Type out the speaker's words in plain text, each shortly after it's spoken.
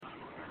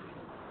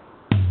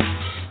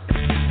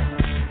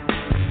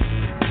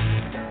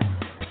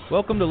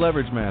Welcome to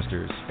Leverage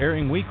Masters,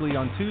 airing weekly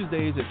on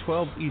Tuesdays at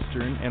 12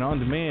 Eastern and on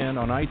demand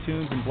on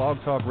iTunes and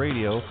Blog Talk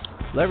Radio.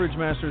 Leverage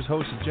Masters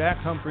hosts Jack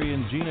Humphrey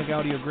and Gina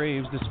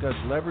Gaudio-Graves discuss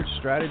leverage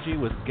strategy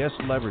with guest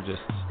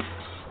leveragists.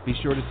 Be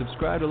sure to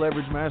subscribe to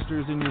Leverage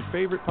Masters in your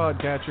favorite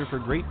podcatcher for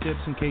great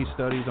tips and case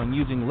studies on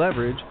using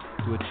leverage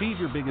to achieve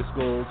your biggest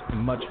goals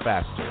much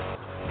faster.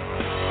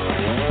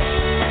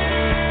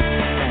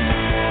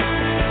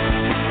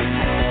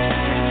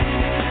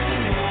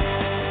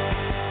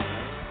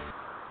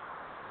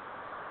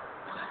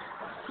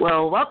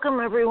 Well, welcome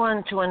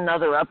everyone to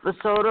another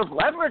episode of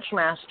Leverage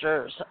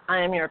Masters. I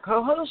am your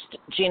co-host,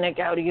 Gina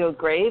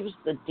Gaudio-Graves,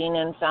 the Dean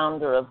and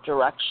founder of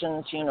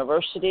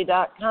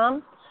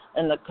DirectionsUniversity.com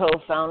and the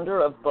co-founder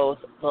of both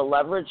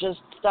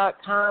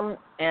TheLeveragists.com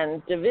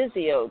and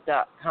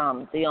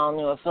Divisio.com, the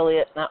all-new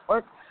affiliate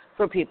network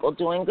for people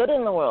doing good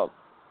in the world.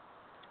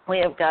 We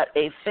have got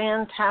a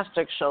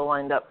fantastic show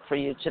lined up for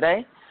you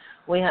today.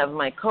 We have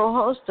my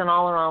co-host and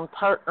all-around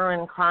partner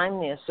in crime,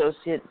 the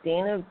Associate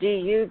Dean of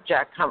DU,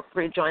 Jack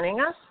Humphrey, joining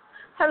us.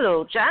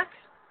 Hello, Jack.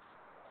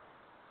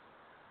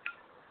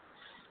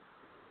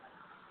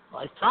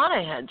 Well, I thought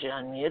I had you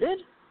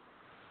unmuted.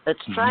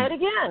 Let's try it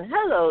again.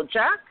 Hello,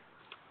 Jack.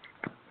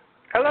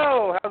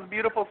 Hello. How's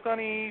beautiful,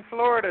 sunny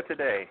Florida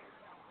today?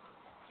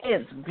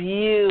 It's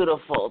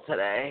beautiful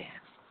today.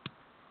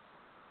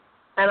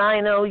 And I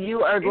know you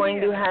are going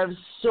to have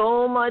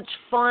so much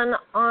fun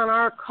on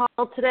our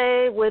call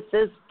today with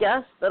this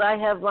guest that I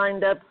have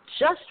lined up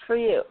just for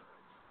you.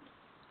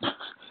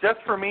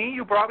 Just for me?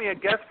 You brought me a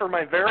guest for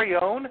my very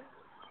own?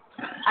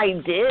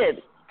 I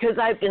did, because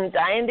I've been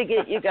dying to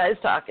get you guys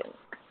talking.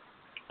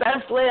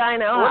 Best way I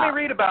know how. Let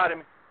me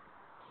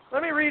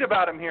read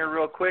about him here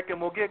real quick, and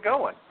we'll get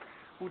going.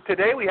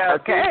 Today we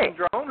have Jason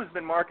Drohn, who's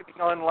been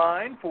marketing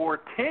online for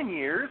 10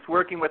 years,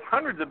 working with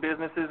hundreds of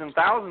businesses and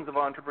thousands of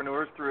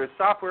entrepreneurs through his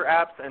software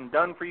apps and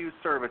done-for-you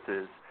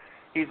services.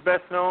 He's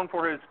best known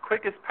for his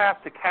quickest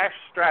path to cash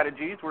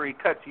strategies, where he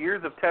cuts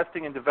years of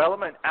testing and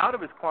development out of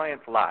his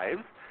clients'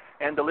 lives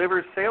and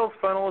delivers sales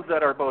funnels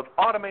that are both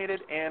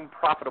automated and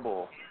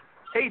profitable.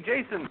 Hey,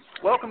 Jason,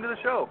 welcome to the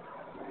show.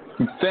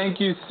 Thank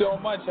you so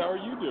much. How are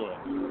you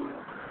doing?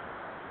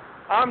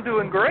 I'm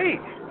doing great.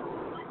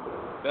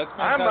 That's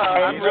fantastic.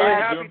 I'm really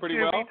happy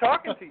to well? be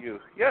talking to you.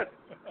 Yes.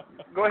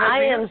 Go ahead,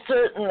 I Gina. am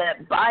certain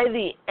that by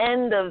the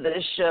end of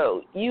this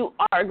show, you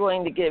are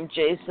going to give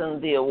Jason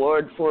the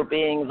award for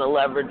being the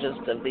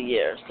Leveragist of the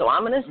Year. So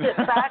I'm going to sit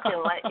back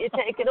and let you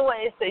take it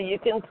away so you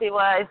can see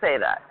why I say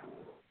that.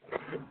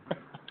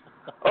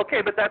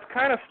 Okay, but that's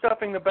kind of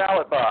stuffing the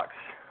ballot box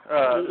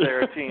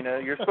there, Gina.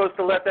 You're supposed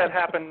to let that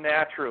happen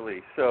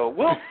naturally. So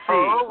we'll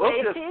see.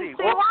 Wait till you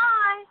see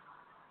why.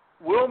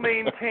 We'll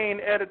maintain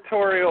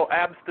editorial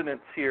abstinence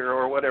here,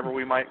 or whatever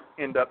we might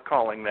end up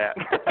calling that.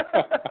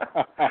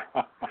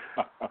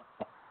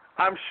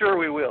 I'm sure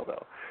we will,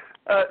 though.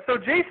 So,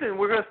 Jason,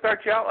 we're going to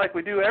start you out like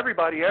we do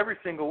everybody every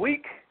single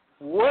week.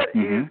 What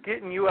is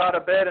getting you out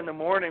of bed in the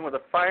morning with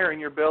a fire in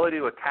your belly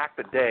to attack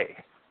the day?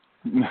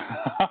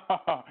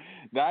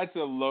 That's a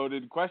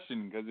loaded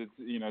question because it's,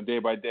 day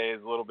by day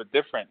is a little bit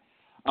different.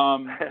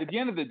 At the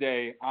end of the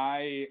day,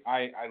 I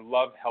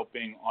love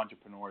helping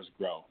entrepreneurs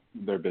grow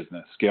their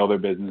business, scale their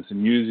business,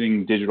 and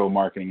using digital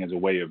marketing as a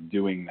way of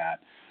doing that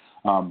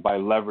by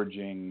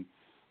leveraging,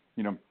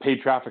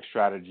 paid traffic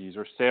strategies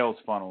or sales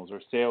funnels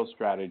or sales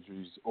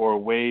strategies or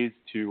ways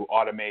to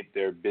automate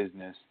their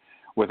business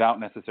without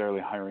necessarily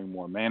hiring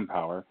more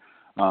manpower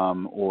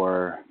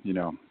or,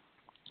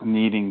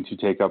 needing to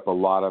take up a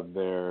lot of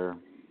their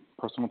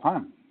personal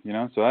time,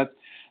 So that's, at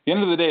the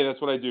end of the day,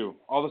 that's what I do.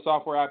 All the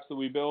software apps that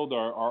we build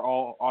are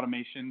all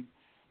automation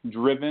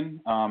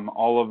driven.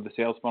 All of the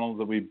sales funnels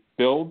that we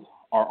build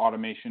are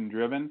automation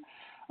driven.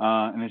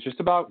 And it's just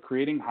about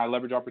creating high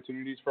leverage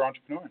opportunities for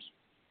entrepreneurs.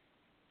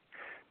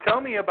 Tell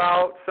me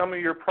about some of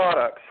your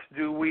products.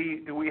 Do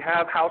we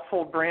have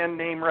household brand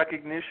name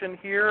recognition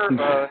here?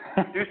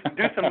 Do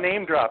some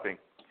name dropping.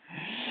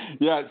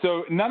 Yeah,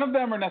 so none of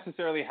them are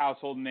necessarily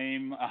household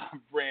name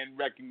brand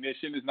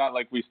recognition. It's not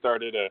like we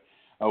started a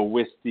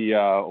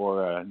Wistia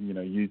or a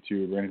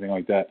YouTube or anything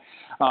like that.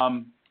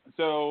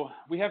 So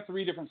we have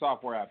 3 different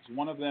software apps.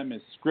 One of them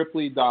is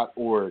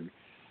Scriptly.org.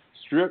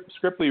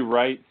 Scriptly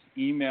writes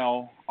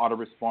email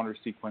autoresponder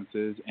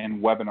sequences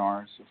and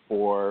webinars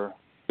for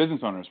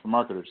business owners, for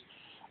marketers.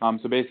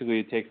 So basically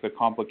it takes the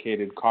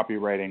complicated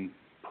copywriting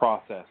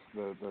process,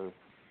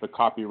 the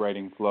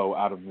copywriting flow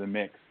out of the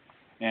mix,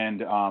 and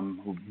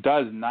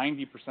does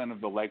 90%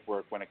 of the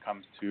legwork when it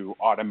comes to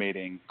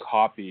automating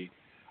copy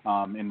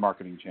in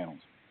marketing channels.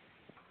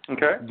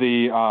 Okay.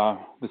 The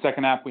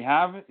second app we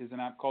have is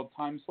an app called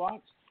Time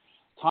Slots.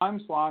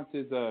 Time Slots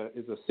is a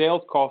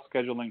sales call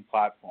scheduling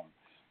platform.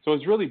 So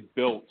it's really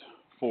built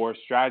for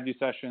strategy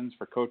sessions,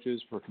 for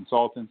coaches, for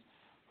consultants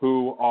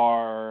who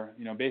are,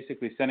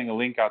 basically sending a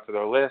link out to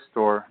their list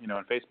or,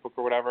 on Facebook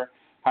or whatever,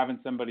 having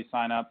somebody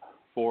sign up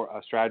for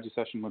a strategy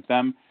session with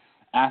them,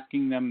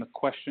 asking them the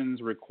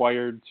questions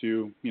required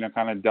to,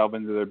 kind of delve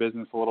into their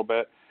business a little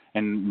bit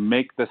and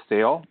make the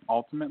sale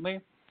ultimately.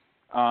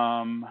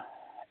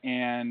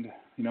 And,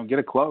 get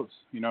a close,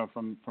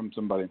 from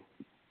somebody.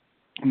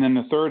 And then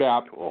the third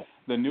app, Cool.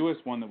 the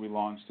newest one that we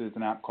launched, is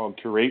an app called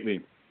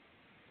Curately.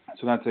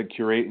 So that's at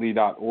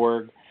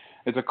curately.org.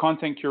 It's a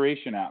content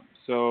curation app.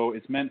 So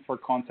it's meant for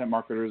content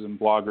marketers and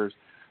bloggers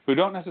who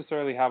don't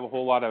necessarily have a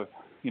whole lot of,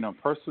 a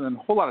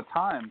whole lot of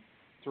time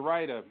to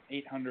write a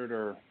 800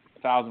 or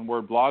 1,000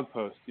 word blog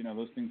post.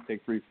 Those things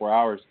take 3-4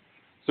 hours.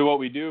 So what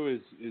we do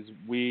is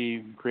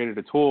we created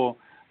a tool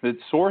that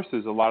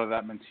sources a lot of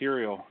that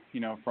material,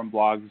 from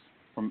blogs,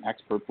 from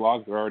expert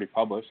blogs that are already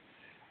published,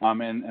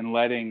 and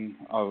letting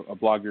a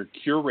blogger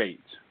curate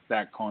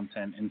that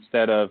content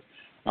instead of,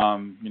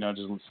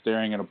 just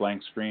staring at a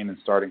blank screen and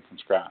starting from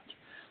scratch.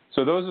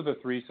 So those are the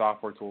 3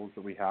 software tools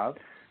that we have.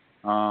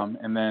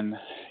 And then,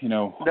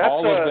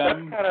 all of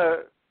them. That's kind of,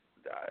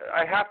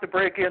 I have to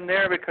break in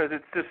there because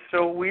it's just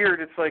so weird.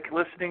 It's like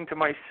listening to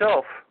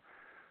myself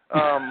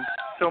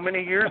so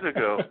many years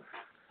ago.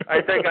 I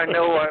think I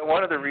know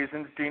one of the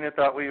reasons Gina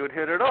thought we would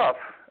hit it off.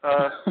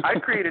 I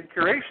created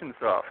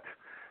CurationSoft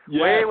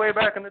way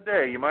back in the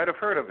day. You might have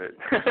heard of it.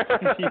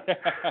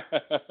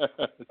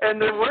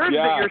 And the words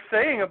that you're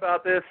saying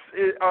about this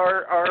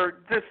are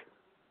just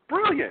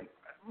brilliant.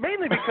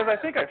 Mainly because I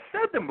think I've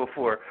said them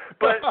before,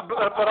 but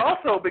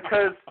also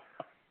because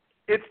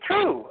it's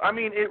true. I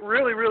mean, it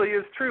really, really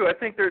is true. I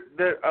think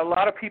there a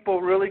lot of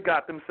people really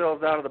got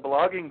themselves out of the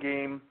blogging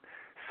game,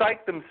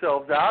 psyched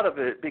themselves out of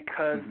it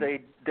because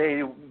they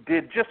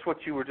did just what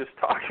you were just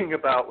talking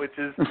about, which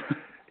is,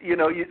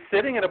 you're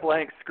sitting at a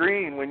blank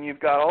screen when you've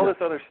got all this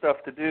other stuff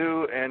to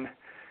do, and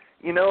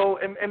and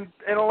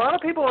a lot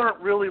of people aren't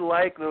really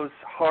like those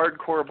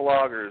hardcore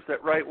bloggers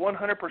that write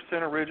 100%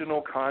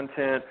 original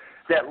content,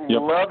 that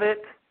love it,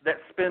 that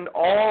spend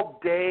all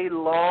day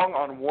long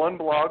on one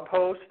blog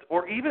post,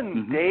 or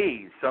even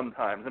days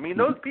sometimes. I mean,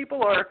 those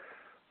people are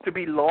to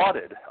be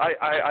lauded.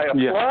 I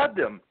applaud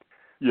them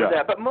for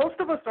that. But most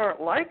of us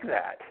aren't like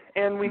that,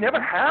 and we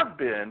never have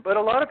been. But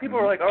a lot of people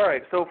are like, all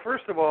right, so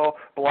first of all,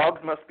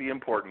 blogs must be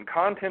important.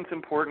 Content's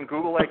important.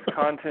 Google likes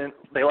content.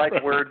 They like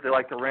words. They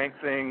like to rank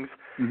things.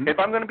 If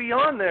I'm going to be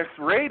on this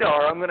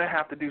radar, I'm going to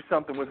have to do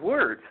something with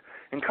words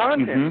and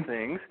content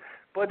things.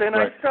 But then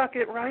I suck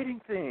at writing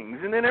things.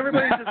 And then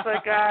everybody's just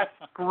like,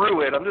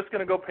 screw it. I'm just going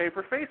to go pay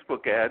for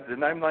Facebook ads.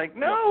 And I'm like,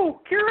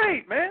 no,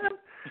 curate, man.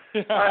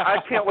 I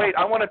can't wait.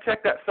 I want to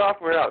check that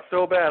software out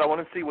so bad. I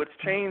want to see what's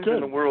changed in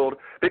the world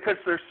because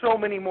there's so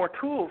many more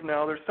tools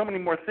now. There's so many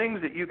more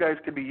things that you guys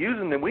could be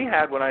using than we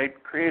had when I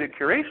created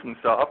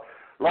CurationSoft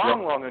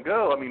long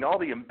ago. I mean, all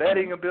the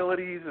embedding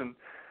abilities, and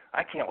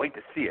I can't wait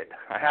to see it.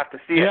 I have to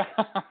see it.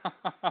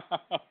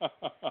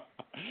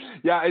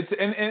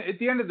 And at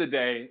the end of the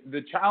day,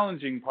 the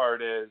challenging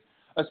part is,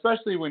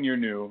 especially when you're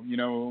new,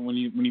 when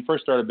you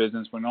first start a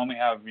business, when you only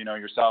have,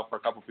 yourself or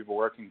a couple people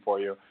working for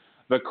you,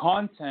 the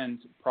content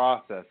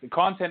process, the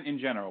content in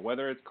general,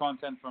 whether it's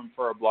content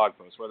for a blog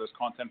post, whether it's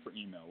content for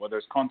email, whether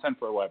it's content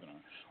for a webinar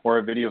or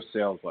a video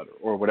sales letter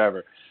or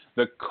whatever,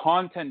 the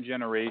content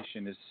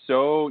generation is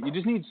you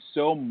just need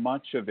so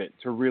much of it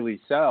to really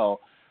sell.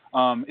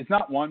 It's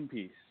not one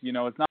piece,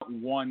 it's not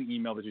one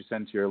email that you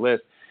send to your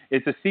list.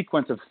 It's a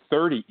sequence of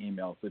 30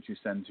 emails that you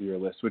send to your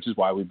list, which is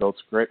why we built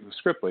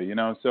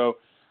Scriptly, So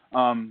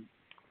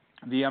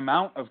the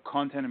amount of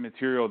content and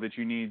material that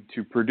you need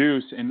to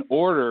produce in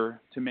order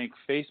to make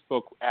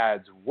Facebook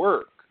ads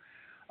work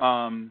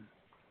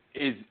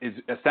is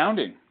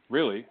astounding,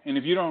 really. And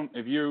if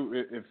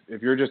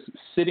you're just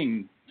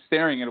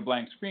staring at a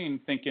blank screen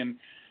thinking,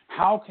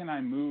 how can I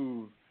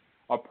move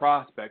a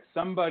prospect,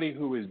 somebody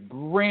who is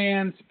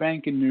brand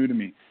spanking new to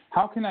me,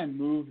 how can I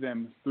move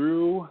them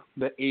through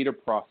the AIDA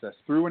process,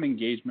 through an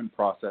engagement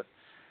process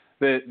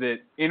that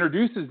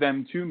introduces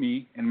them to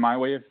me and my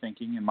way of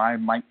thinking and my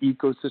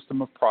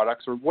ecosystem of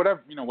products or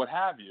whatever, what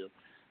have you?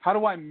 How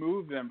do I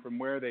move them from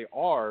where they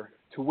are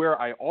to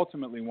where I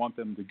ultimately want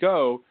them to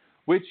go,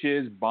 which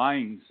is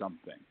buying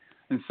something?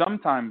 And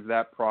sometimes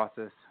that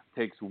process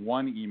takes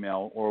one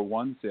email or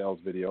one sales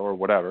video or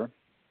whatever.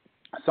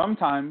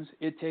 Sometimes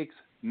it takes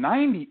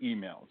 90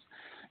 emails,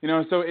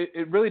 so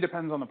it really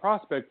depends on the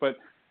prospect, but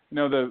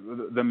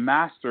the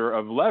master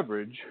of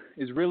leverage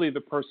is really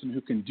the person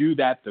who can do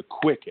that the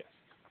quickest.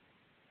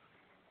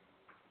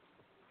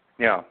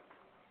 Yeah.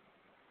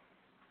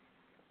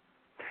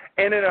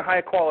 And in a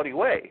high quality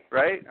way,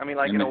 right? I mean,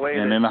 like in a way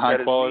in a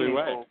high quality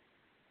way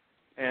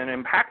and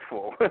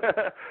impactful.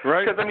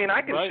 Right. Because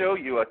I can show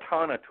you a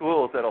ton of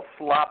tools that'll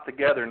slop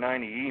together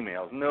 90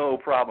 emails, no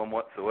problem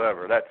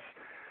whatsoever. That's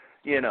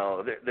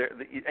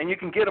and you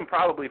can get them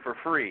probably for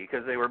free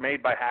because they were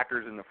made by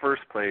hackers in the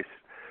first place.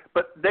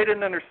 But they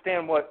didn't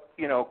understand what,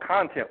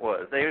 content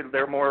was.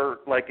 They're more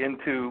like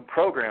into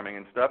programming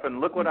and stuff,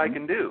 and look what I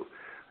can do.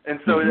 And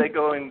so they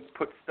go and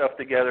put stuff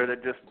together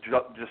that just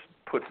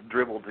puts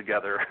dribble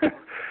together.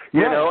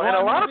 And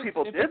a lot of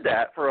people did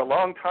that for a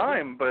long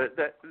time, but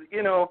that,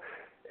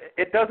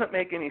 it doesn't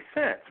make any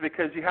sense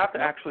because you have to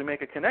actually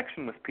make a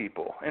connection with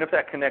people. And if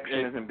that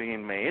connection isn't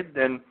being made,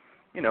 then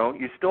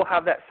you still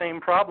have that same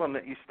problem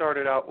that you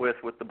started out with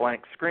the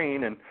blank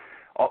screen. And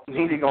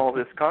needing all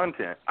this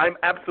content. I'm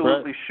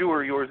absolutely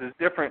sure yours is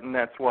different, and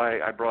that's why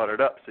I brought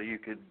it up, so you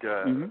could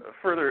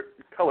further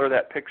color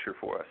that picture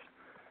for us.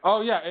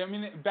 Oh, yeah. I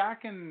mean,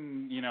 back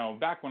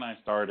when I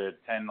started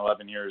 10,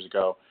 11 years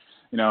ago,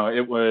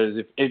 it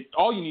was if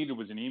all you needed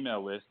was an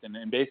email list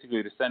and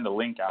basically to send a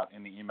link out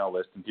in the email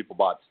list and people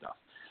bought stuff.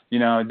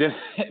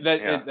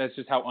 That's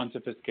just how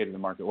unsophisticated the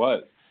market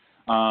was.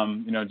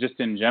 Just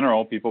in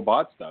general, people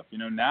bought stuff.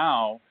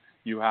 Now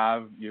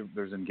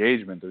there's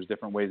engagement. There's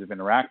different ways of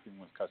interacting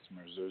with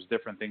customers. There's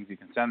different things you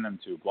can send them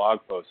to, blog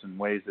posts and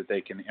ways that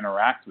they can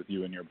interact with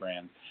you and your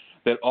brand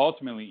that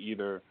ultimately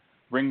either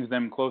brings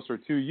them closer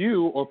to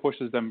you or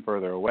pushes them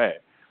further away.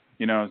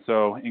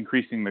 So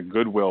increasing the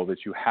goodwill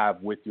that you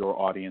have with your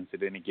audience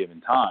at any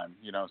given time.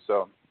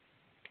 So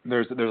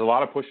there's a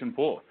lot of push and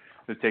pull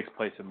that takes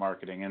place in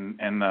marketing,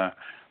 and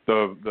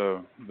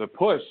the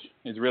push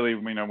is really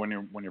when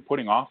you're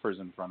putting offers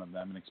in front of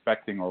them and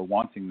expecting or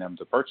wanting them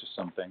to purchase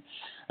something,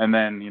 and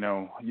then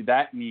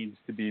that needs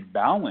to be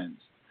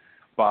balanced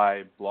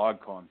by blog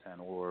content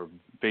or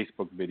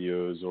Facebook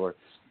videos or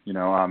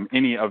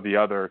any of the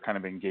other kind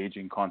of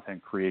engaging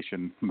content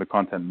creation, the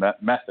content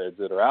methods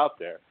that are out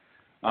there.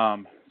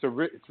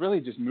 It's really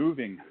just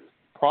moving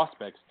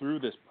prospects through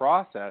this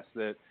process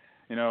that,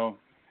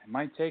 it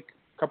might take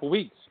a couple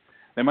weeks.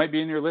 They might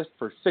be in your list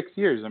for 6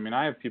 years. I mean,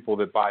 I have people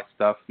that buy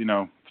stuff,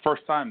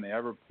 first time they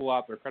ever pull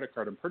out their credit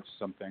card and purchase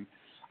something.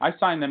 I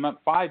signed them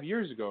up 5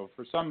 years ago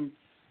for some,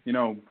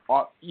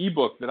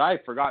 ebook that I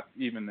forgot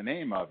even the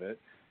name of it,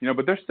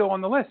 but they're still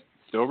on the list.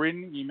 Still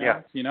reading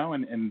emails,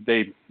 and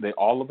they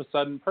all of a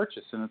sudden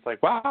purchase, and it's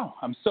like, wow,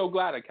 I'm so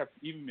glad I kept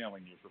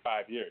emailing you for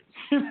 5 years.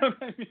 You know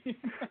what I mean?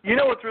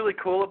 What's really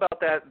cool about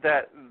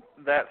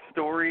that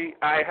story?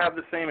 I have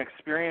the same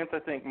experience. I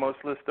think most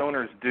list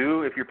owners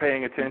do if you're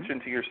paying attention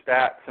to your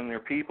stats and your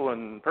people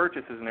and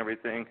purchases and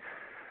everything.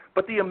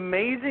 But the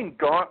amazing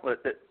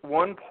gauntlet that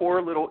one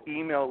poor little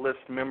email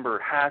list member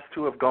has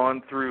to have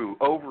gone through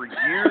over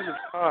years of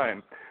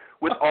time,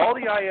 with all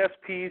the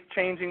ISPs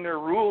changing their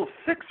rules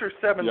 6,000 or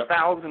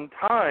 7,000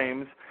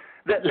 times,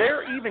 that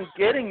they're even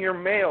getting your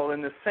mail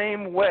in the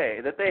same way,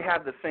 that they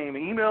have the same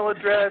email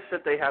address,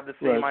 that they have the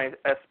same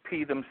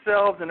ISP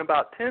themselves, and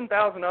about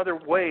 10,000 other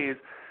ways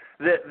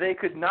that they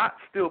could not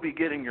still be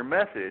getting your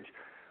message,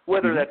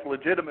 whether that's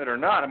legitimate or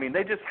not. I mean,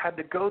 they just had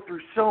to go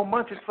through so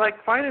much. It's like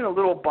finding a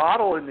little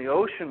bottle in the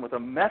ocean with a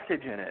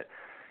message in it.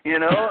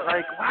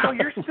 Like, wow,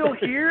 you're still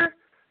here?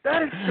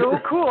 That is so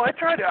cool.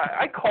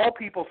 I call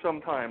people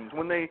sometimes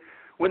when they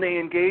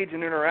engage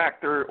and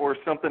interact or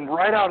something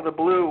right out of the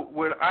blue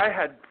when I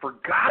had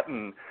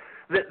forgotten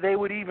that they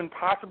would even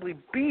possibly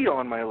be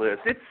on my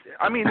list.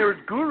 There's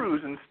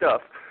gurus and stuff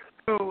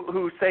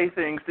who say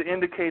things to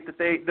indicate that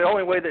the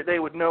only way that they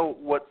would know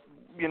what,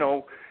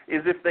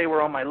 is if they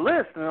were on my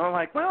list. And I'm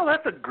like, well,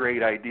 that's a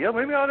great idea.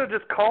 Maybe I ought to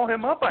just call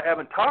him up. I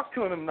haven't talked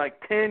to him in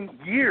like 10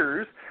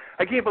 years.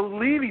 I can't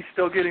believe he's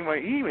still getting my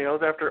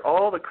emails after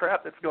all the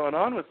crap that's going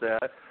on with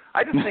that.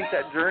 I just think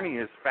that journey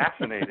is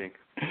fascinating.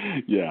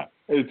 Yeah,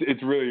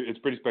 it's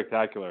pretty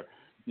spectacular,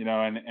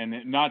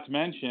 and not to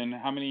mention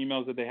how many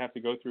emails that they have to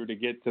go through to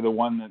get to the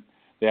one that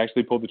they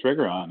actually pulled the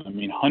trigger on. I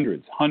mean,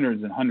 hundreds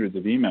and hundreds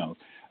of emails,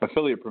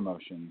 affiliate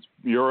promotions,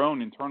 your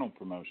own internal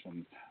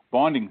promotions,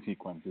 bonding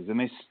sequences, and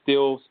they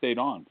still stayed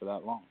on for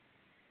that long.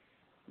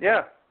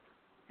 Yeah,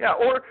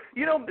 or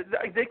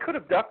they could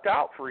have ducked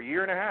out for a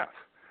year and a half.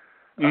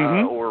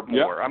 Or more.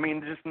 Yep. I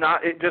mean,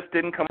 it just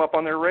didn't come up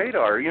on their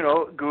radar.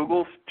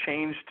 Google's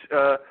changed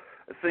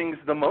things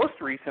the most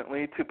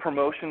recently to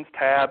promotions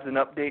tabs and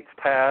updates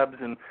tabs,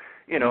 and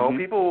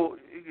people,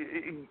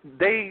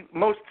 they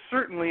most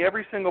certainly,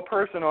 every single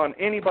person on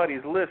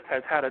anybody's list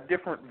has had a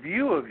different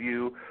view of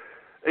you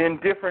in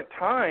different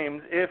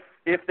times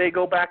if they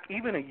go back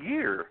even a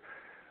year.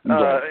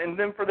 And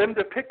then for them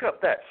to pick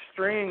up that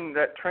train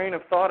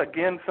of thought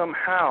again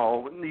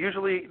somehow,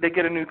 usually they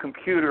get a new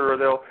computer or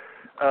they'll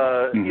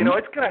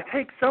it's going to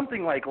take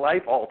something like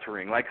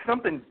life-altering, like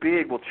something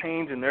big will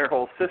change in their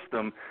whole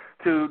system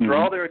to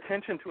draw their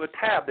attention to a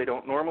tab they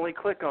don't normally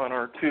click on,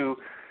 or to,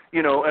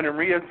 and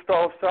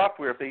reinstall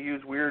software if they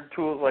use weird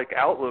tools like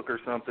Outlook or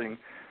something.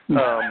 And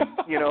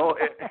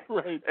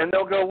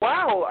they'll go,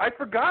 wow, I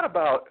forgot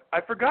about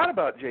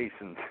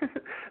Jason.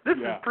 This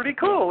is pretty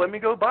cool. Let me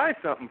go buy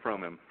something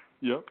from him.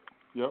 Yep.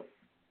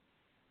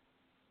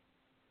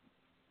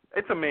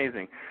 It's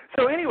amazing.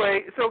 So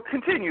anyway,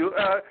 continue.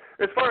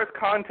 As far as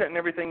content and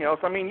everything else,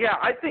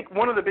 I think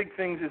one of the big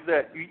things is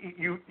that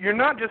you're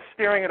not just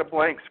staring at a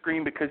blank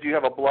screen because you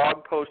have a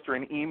blog post or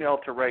an email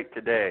to write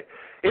today.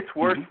 It's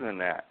worse than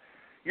that.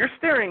 You're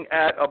staring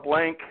at a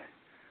blank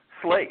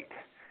slate.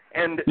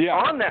 And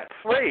on that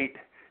slate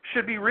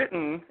should be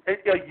written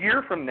a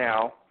year from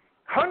now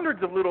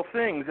hundreds of little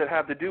things that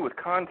have to do with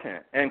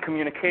content and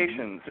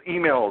communications,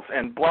 emails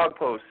and blog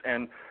posts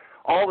and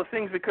all the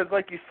things, because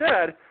like you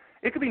said,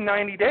 it could be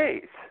 90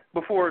 days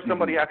before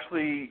somebody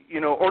actually,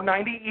 or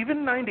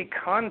 90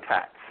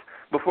 contacts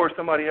before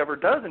somebody ever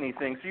does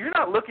anything. So you're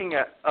not looking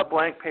at a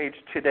blank page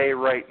today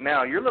right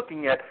now. You're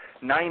looking at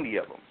 90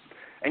 of them.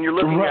 and you're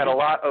looking at a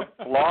lot of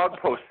blog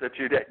posts that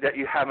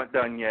you haven't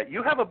done yet.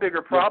 You have a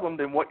bigger problem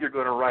than what you're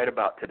going to write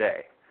about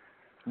today.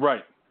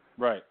 Right,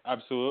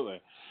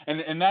 absolutely.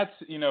 And that's,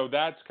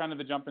 that's kind of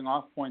the jumping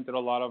off point that a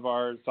lot of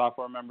our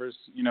software members,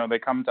 they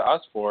come to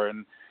us for,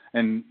 and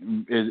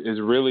is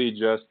really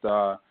just,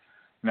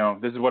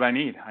 this is what I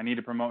need. I need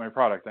to promote my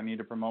product. I need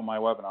to promote my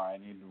webinar. I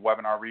need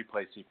webinar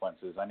replay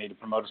sequences. I need to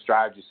promote a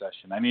strategy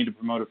session. I need to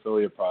promote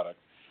affiliate product.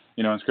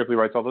 And Scriptly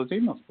writes all those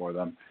emails for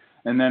them.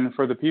 And then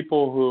for the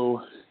people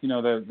who,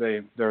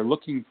 they're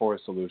looking for a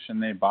solution,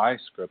 they buy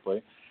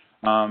Scriptly.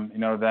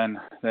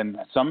 Then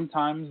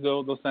sometimes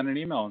they'll send an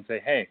email and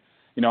say, hey,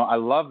 I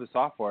love the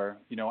software.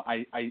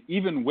 I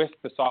even with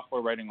the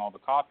software writing all the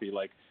copy,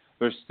 like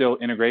there's still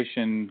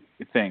integration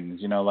things,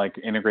 like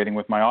integrating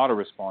with my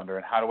autoresponder,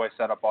 and how do I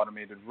set up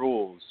automated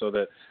rules so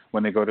that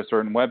when they go to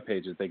certain web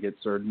pages, they get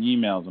certain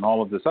emails and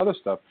all of this other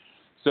stuff.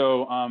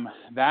 So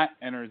that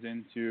enters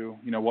into,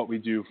 what we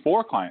do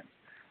for clients.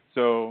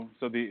 So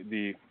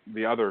the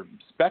other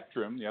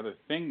spectrum, the other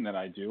thing that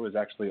I do is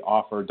actually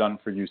offer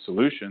done-for-you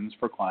solutions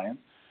for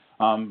clients,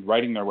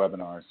 writing their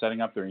webinars,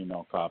 setting up their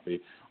email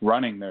copy,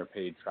 running their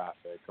paid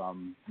traffic,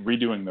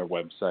 redoing their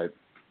website,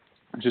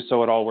 just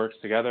so it all works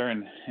together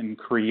and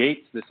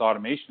creates this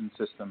automation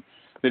system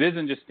that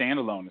isn't just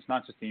standalone. It's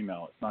not just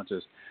email. It's not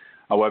just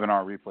a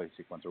webinar replay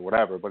sequence or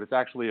whatever, but it's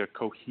actually a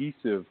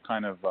cohesive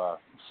kind of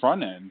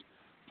front end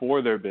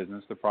for their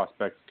business the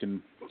prospects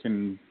can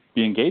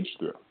be engaged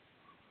through.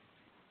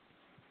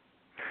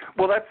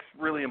 Well, that's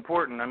really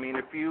important. I mean,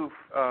 if you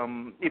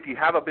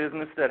have a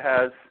business that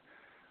has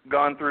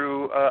gone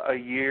through a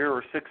year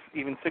or 6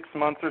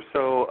 months or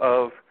so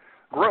of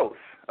growth,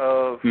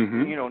 of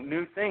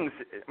new things,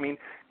 I mean,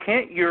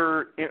 can't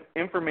your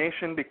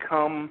information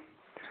become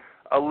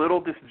a little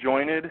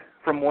disjointed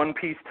from one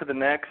piece to the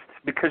next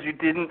because you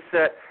didn't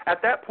set,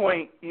 at that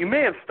point, you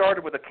may have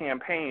started with a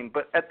campaign,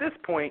 but at this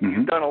point,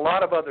 you've done a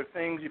lot of other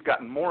things, you've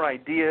gotten more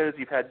ideas,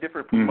 you've had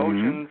different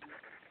promotions,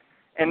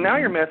 and now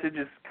your message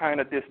is kind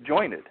of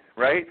disjointed,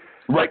 right?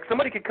 Like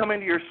somebody could come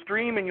into your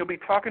stream and you'll be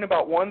talking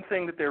about one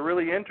thing that they're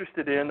really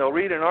interested in, they'll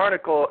read an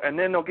article, and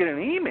then they'll get an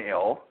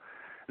email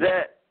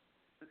that,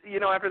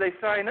 after they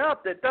sign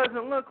up, that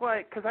doesn't look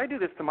like, because I do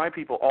this to my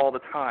people all the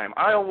time.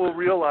 I will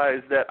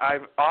realize that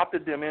I've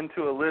opted them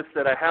into a list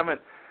that I haven't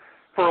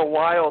for a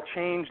while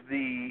changed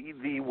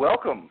the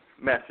welcome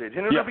message,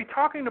 and it'll be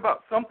talking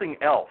about something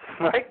else,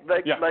 right?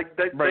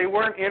 They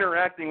weren't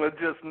interacting with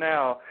just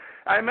now.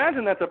 I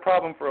imagine that's a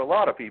problem for a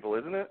lot of people,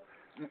 isn't it?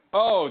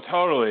 Oh,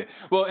 totally.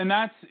 Well, and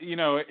that's,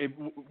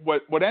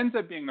 what ends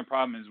up being the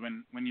problem is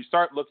when you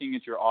start looking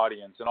at your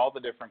audience and all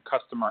the different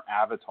customer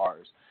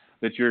avatars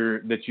that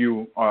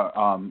you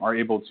are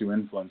able to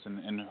influence,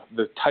 and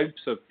the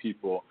types of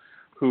people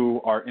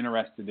who are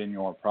interested in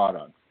your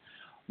product.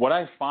 What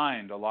I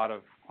find a lot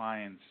of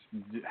clients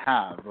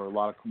have, or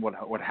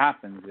what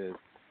happens is,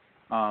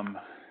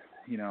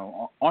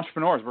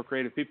 entrepreneurs, we're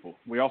creative people.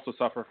 We also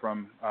suffer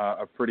from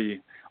a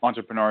pretty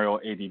entrepreneurial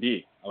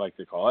ADD, I like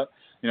to call it.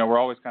 We're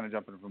always kind of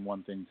jumping from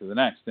one thing to the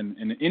next. And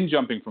in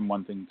jumping from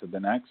one thing to the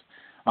next,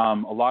 a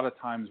lot of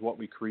times what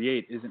we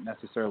create isn't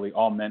necessarily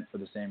all meant for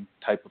the same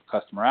type of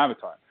customer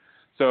avatar.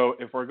 So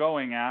if we're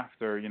going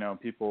after,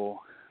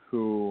 people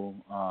who,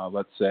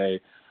 let's say,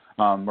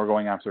 we're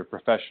going after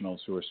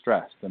professionals who are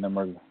stressed, and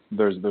then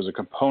there's a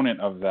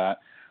component of that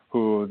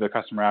who the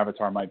customer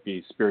avatar might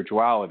be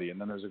spirituality, and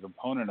then there's a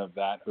component of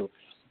that who,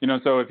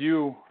 so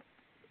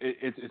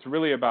it's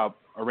really about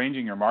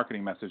arranging your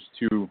marketing message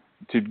to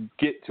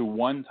get to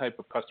one type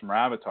of customer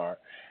avatar,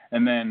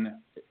 and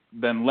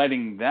then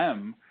letting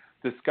them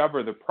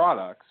discover the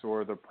products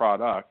or the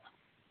product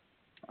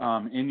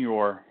in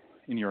your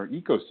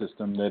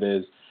ecosystem that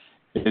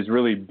is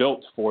really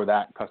built for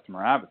that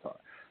customer avatar.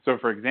 So,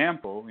 for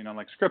example,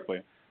 like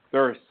Scriptly,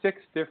 there are 6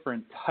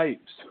 different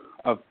types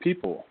of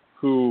people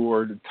who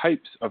are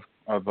types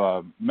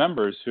of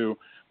members who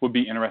would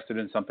be interested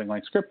in something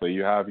like Scriptly.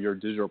 You have your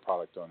digital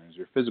product owners,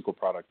 your physical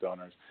product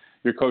owners,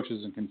 your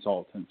coaches and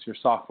consultants, your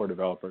software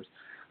developers.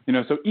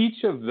 So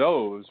each of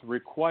those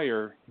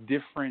require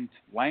different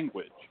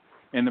language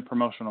in the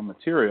promotional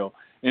material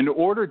in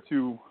order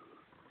to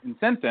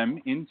incent them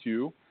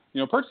into,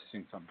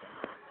 purchasing something.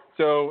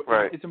 So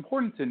it's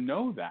important to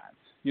know that.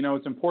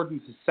 It's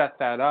important to set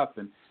that up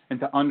and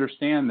to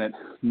understand that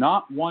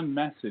not one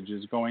message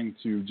is going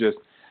to just,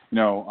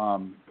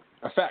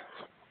 affect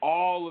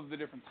all of the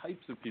different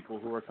types of people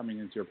who are coming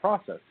into your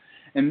process.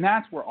 And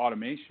that's where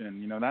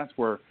automation, that's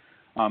where,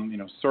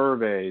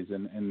 surveys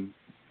and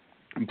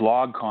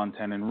blog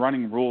content and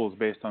running rules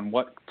based on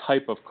what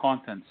type of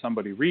content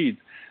somebody reads,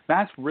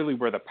 that's really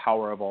where the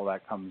power of all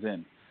that comes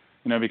in.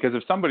 Because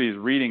if somebody is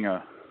reading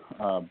a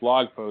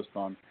blog post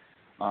on,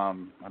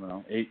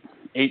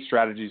 8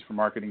 strategies for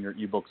marketing your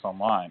ebooks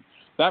online,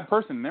 that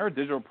person, they're a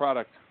digital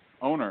product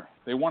owner.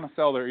 They want to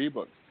sell their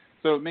ebooks.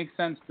 So it makes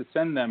sense to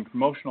send them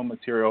promotional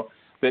material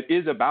that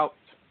is about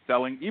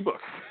selling ebooks.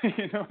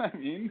 You know what I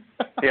mean?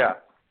 Yeah.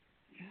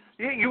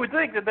 You would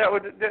think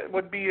that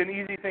would be an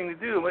easy thing to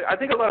do. I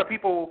think a lot of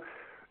people,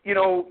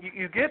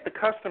 you get the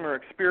customer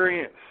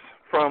experience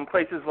from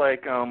places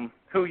like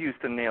who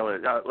used to nail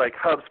it, like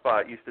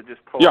HubSpot used to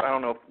just pull. Yeah. I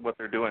don't know what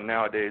they're doing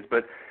nowadays,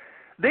 but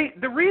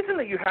the reason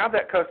that you have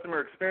that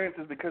customer experience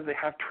is because they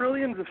have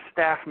trillions of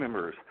staff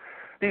members.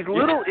 These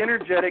little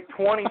energetic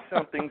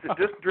 20-somethings that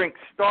just drink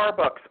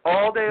Starbucks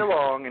all day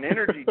long and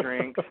energy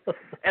drinks,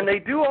 and they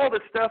do all the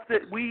stuff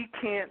that we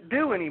can't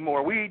do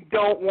anymore. We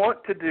don't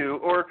want to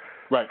do, or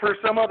for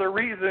some other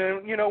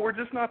reason, we're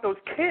just not those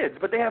kids.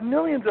 But they have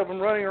millions of them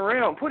running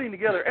around, putting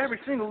together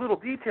every single little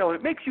detail.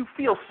 It makes you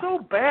feel so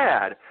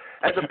bad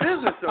as a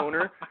business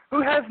owner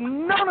who has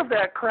none of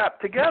that crap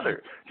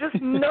together.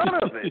 Just none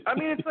of it. I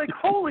mean, it's like,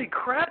 holy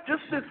crap,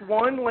 just this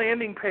one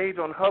landing page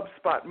on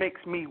HubSpot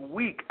makes me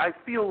weak. I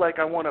feel like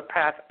I want to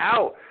pass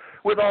out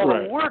with all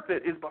the work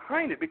that is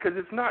behind it, because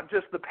it's not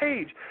just the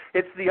page.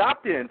 It's the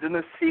opt-ins and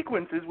the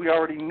sequences we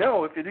already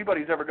know, if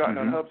anybody's ever gotten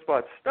on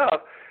HubSpot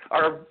stuff,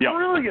 are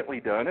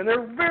brilliantly done, and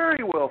they're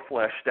very well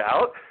fleshed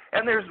out,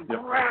 and there's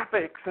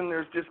graphics, and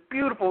there's just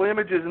beautiful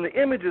images, and the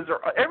images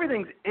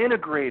everything's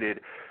integrated.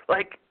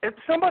 Like, it's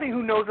somebody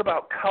who knows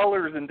about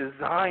colors and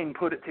design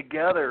put it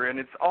together, and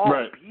it's all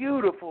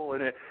beautiful,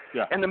 and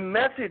and the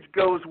message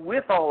goes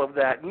with all of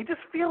that, and you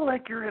just feel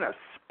like you're in a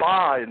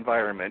spa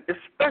environment,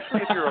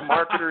 especially if you're a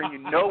marketer and you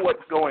know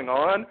what's going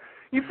on.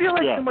 You feel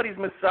like somebody's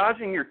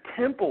massaging your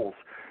temples,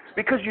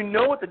 because you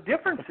know what the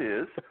difference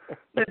is.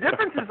 The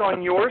difference is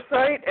on your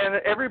site, and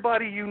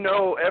everybody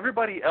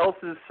everybody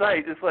else's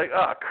site is like,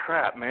 oh,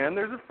 crap, man,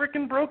 there's a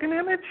freaking broken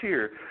image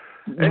here.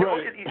 And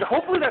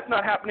hopefully that's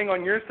not happening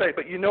on your site,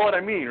 but you know what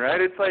I mean,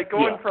 right? It's like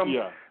going from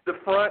the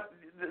front,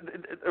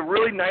 a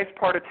really nice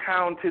part of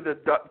town, to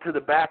the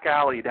back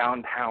alley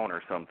downtown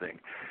or something.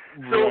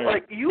 So,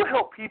 like, you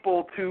help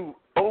people to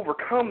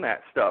overcome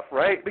that stuff,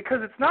 right? Because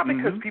it's not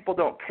because people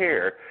don't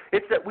care.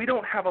 It's that we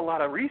don't have a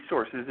lot of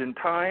resources and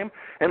time,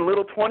 and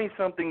little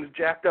 20-somethings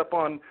jacked up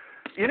on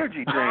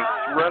energy drinks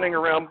running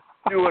around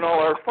doing all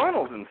our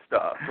funnels and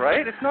stuff,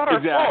 right? It's not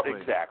our fault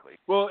exactly.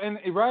 Well,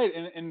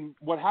 and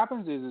what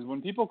happens is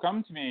when people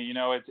come to me,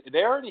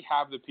 they already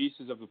have the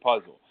pieces of the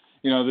puzzle.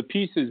 The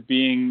pieces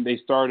being they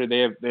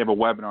have a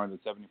webinar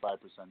that's 75%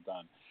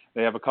 done.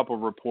 They have a couple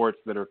of reports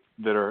that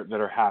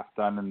are half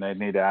done, and they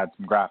need to add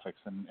some graphics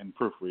and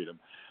proofread them.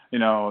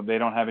 They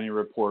don't have any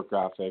report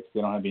graphics.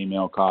 They don't have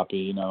email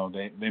copy.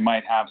 They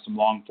might have some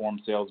long form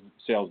sales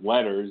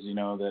letters.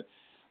 That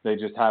they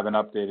just haven't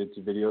updated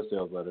to video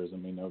sales letters,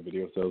 and we know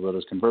video sales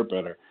letters convert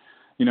better.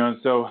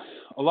 So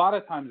a lot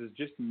of times it's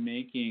just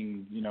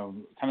making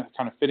kind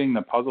of fitting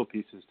the puzzle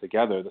pieces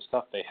together, the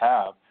stuff they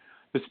have,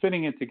 just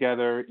fitting it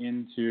together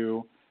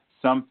into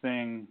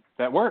something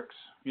that works,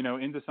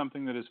 into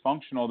something that is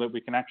functional, that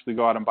we can actually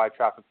go out and buy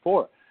traffic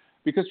for.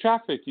 Because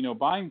traffic,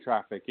 buying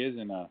traffic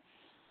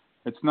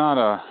it's not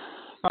a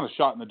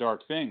shot in the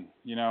dark thing.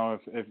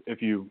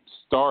 If you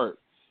start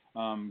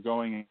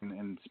going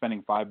and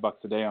spending $5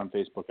 a day on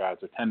Facebook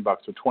ads, or $10 or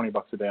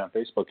 $20 a day on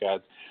Facebook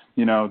ads,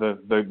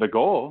 the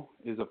goal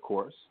is, of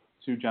course,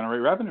 to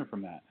generate revenue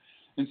from that.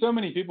 And so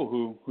many people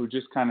who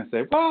just kind of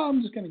say, well,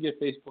 I'm just going to give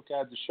Facebook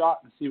ads a shot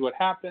and see what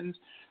happens,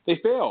 they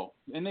fail.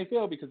 And they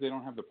fail because they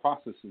don't have the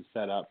processes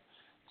set up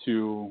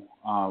to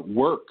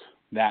work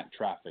that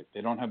traffic.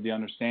 They don't have the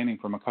understanding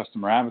from a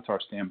customer avatar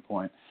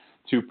standpoint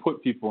to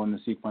put people in the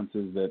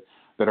sequences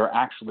that are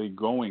actually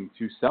going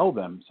to sell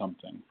them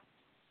something.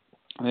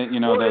 It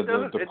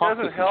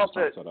doesn't help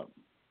that. Set up.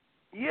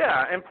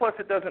 Yeah, and plus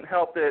it doesn't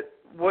help that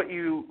what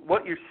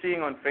you're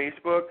seeing on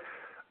Facebook,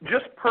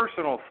 just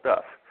personal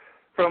stuff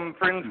from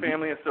friends,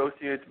 family,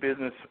 associates,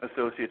 business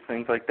associates,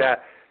 things like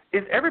that,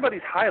 is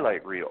everybody's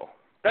highlight reel.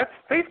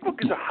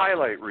 Facebook is a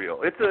highlight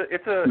reel. It's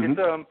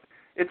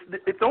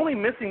only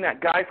missing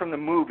that guy from the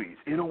movies,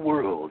 In a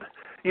World.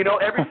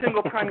 Every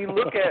single time you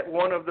look at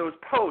one of those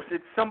posts,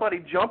 it's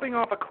somebody jumping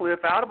off a cliff,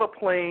 out of a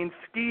plane,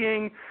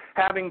 skiing,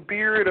 having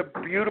beer at a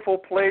beautiful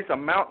place, a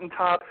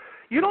mountaintop.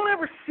 You don't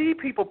ever see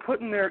people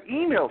putting their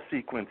email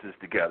sequences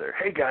together.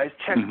 Hey, guys,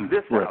 check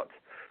this out.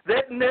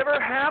 That never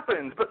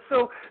happens. But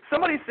so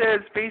somebody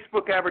says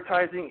Facebook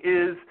advertising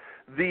is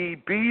the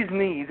bee's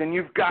knees and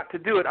you've got to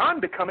do it. I'm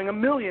becoming a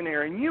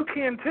millionaire and you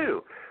can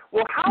too.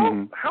 Well,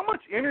 how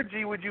much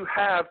energy would you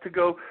have to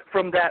go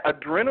from that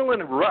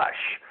adrenaline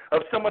rush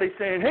of somebody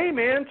saying, hey,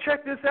 man,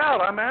 check this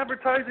out. I'm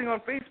advertising on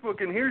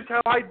Facebook and here's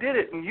how I did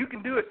it and you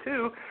can do it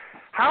too.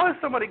 How is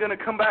somebody going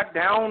to come back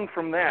down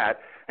from that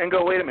and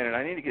go, wait a minute,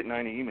 I need to get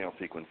 90 email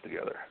sequence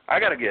together. I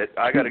got to,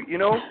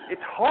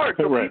 it's hard.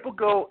 So people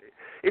go,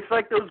 it's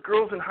like those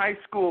girls in high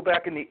school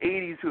back in the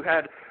 80s who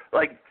had,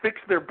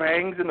 fixed their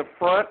bangs in the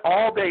front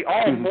all day,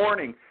 all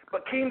morning,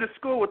 but came to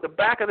school with the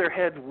back of their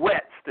heads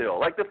wet still.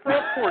 Like, the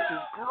front porch is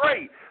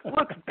great,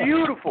 looks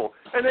beautiful,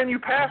 and then you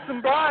pass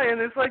them by, and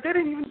it's like they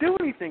didn't even do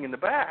anything in the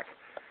back.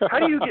 How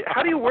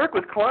do you work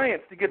with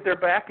clients to get their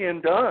back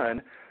end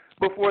done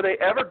before they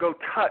ever go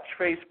touch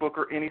Facebook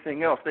or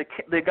anything else?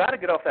 They got to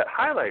get off that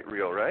highlight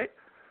reel, right?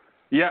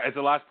 Yeah, it's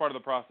the last part of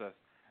the process.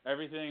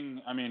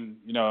 Everything,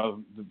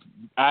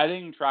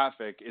 adding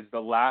traffic is the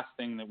last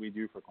thing that we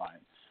do for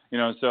clients.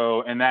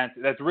 So, and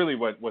that's really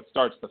what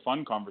starts the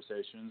fun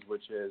conversations,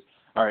 which is,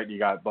 all right, you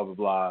got blah, blah,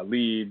 blah,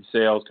 leads,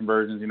 sales,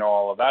 conversions,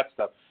 all of that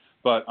stuff.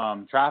 But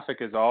traffic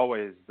is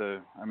always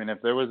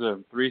if there was a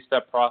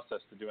 3-step process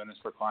to doing this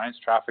for clients,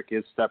 traffic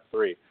is step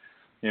 3.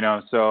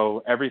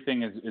 So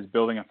everything is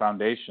building a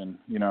foundation,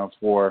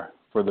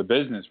 for the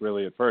business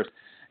really at first.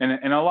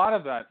 And a lot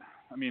of that,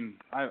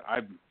 I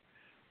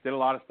did a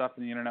lot of stuff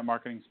in the internet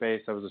marketing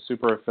space. I was a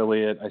super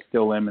affiliate. I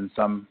still am in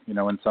some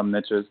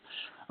niches.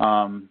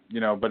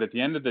 But at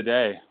the end of the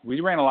day,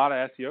 we ran a lot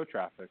of SEO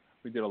traffic.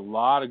 We did a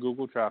lot of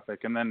Google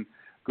traffic, and then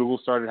Google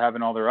started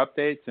having all their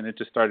updates, and it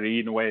just started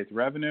eating away its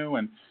revenue,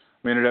 and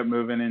we ended up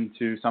moving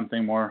into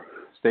something more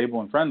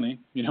stable and friendly,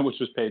 which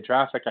was paid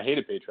traffic. I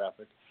hated paid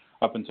traffic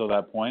up until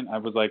that point. I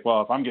was like,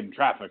 well, if I'm getting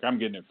traffic, I'm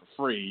getting it for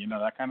free,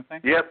 that kind of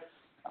thing. Yep.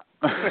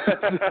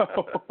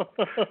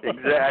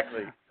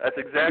 Exactly. That's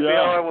exactly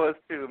how I was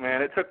too,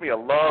 man. It took me a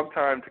long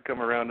time to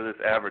come around to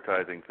this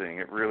advertising thing.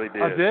 It really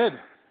did. I did.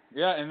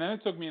 Yeah, and then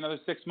it took me another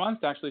 6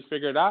 months to actually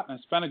figure it out, and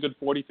I spent a good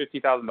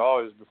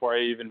 $40,000-$50,000 before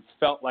I even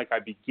felt like I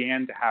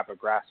began to have a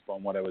grasp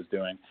on what I was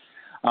doing.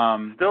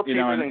 Still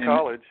cheaper than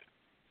college.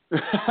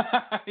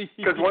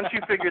 Because once you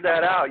figure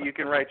that out, you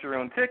can write your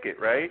own ticket,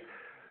 right?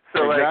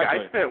 So exactly.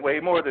 I spent way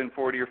more than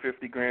 40 or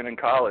 50 grand in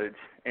college,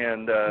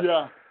 and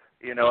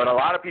and a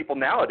lot of people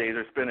nowadays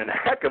are spending a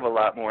heck of a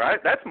lot more.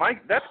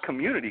 That's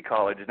community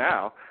college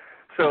now.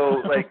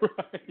 So right.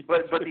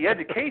 but the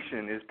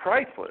education is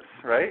priceless,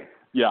 right?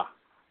 Yeah.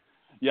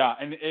 Yeah,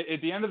 and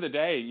at the end of the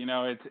day,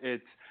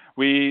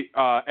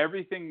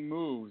 everything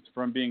moves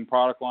from being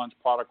product launch,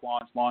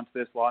 launch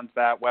this, launch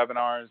that,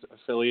 webinars,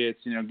 affiliates,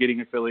 getting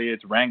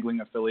affiliates,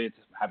 wrangling affiliates,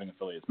 having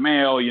affiliates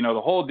mail,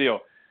 the whole deal.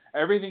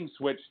 Everything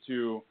switched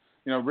to,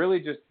 really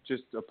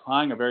just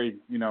applying a very,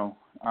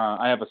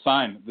 I have a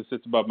sign that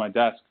sits above my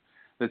desk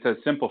that says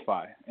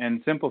simplify.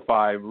 And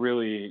simplify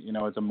really,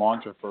 is a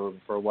mantra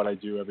for what I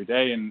do every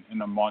day and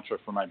a mantra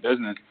for my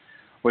business,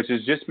 which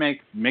is just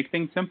make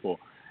things simple.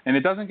 And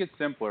it doesn't get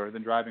simpler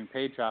than driving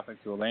paid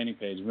traffic to a landing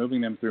page,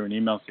 moving them through an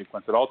email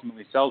sequence that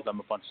ultimately sells them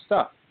a bunch of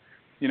stuff.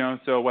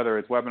 So whether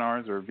it's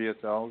webinars or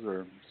VSLs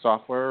or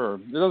software, or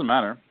it doesn't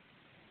matter.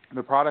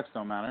 The products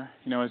don't matter.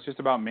 It's just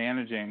about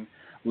managing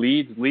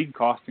leads, lead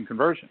cost, and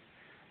conversion.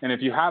 And if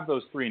you have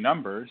those 3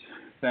 numbers,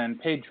 then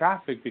paid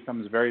traffic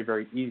becomes very,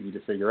 very easy to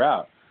figure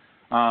out.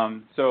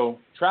 So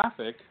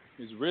traffic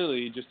is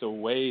really just a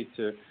way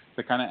to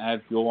kind of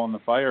add fuel on the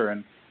fire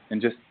and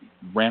just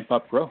ramp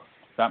up growth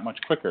that much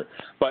quicker.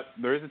 But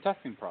there is a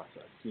testing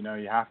process. You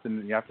have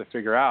to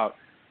figure out,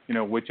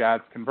 which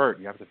ads convert.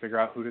 You have to figure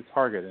out who to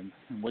target and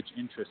which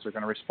interests are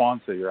going to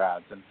respond to your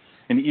ads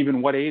and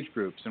even what age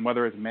groups and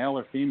whether it's male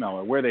or female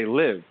or where they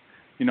live.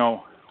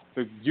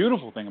 The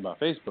beautiful thing about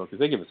Facebook is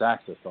they give us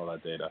access to all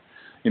that data.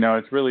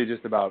 It's really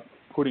just about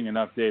putting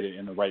enough data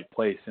in the right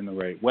place in the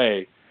right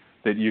way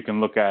that you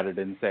can look at it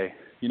and say,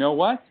 you know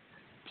what?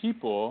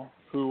 People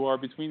who are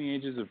between the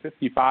ages of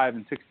 55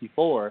 and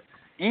 64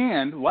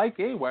 and, like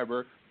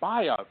AWeber,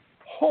 buy a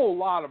whole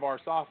lot of our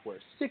software,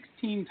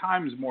 16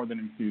 times more than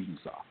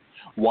Infusionsoft.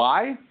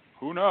 Why?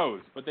 Who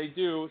knows? But they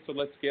do, so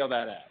let's scale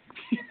that ad.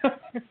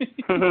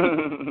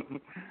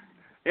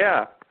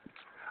 Yeah.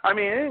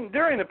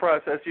 During the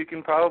process, you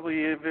can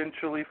probably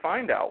eventually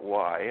find out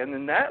why. And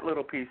then that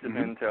little piece of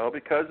intel,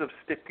 because of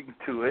sticking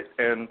to it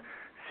and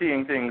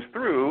seeing things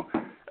through,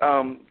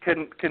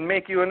 can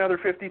make you another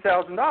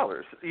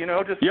 $50,000,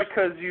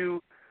 because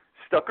you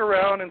stuck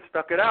around and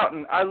stuck it out.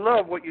 And I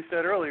love what you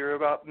said earlier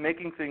about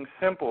making things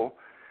simple,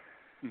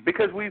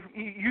 because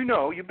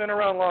you've been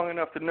around long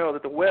enough to know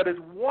that the web is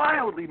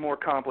wildly more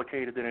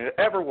complicated than it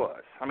ever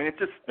was. It's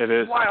just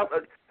wild.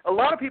 A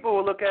lot of people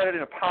will look at it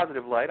in a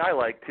positive light, I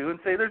like to, and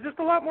say there's just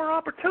a lot more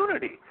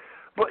opportunity.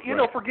 But,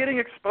 for getting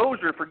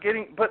exposure,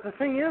 but the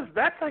thing is,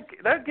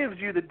 that gives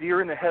you the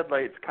deer in the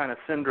headlights kind of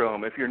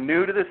syndrome. If you're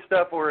new to this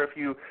stuff, or if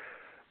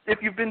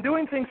you've been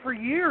doing things for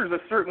years a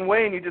certain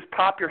way and you just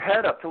pop your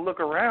head up to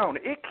look around,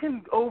 it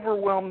can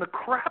overwhelm the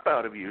crap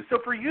out of you. So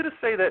for you to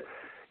say that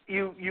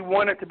you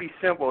want it to be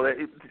simple, that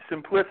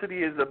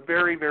simplicity is a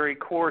very, very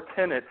core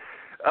tenet,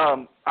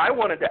 I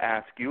wanted to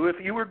ask you, if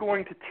you were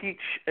going to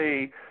teach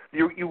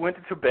you went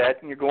to Tibet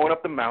and you're going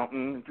up the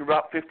mountain, you're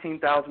about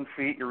 15,000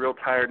 feet, you're real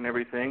tired and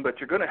everything, but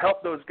you're going to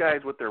help those guys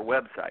with their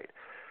website.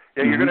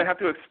 You're going to have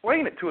to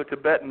explain it to a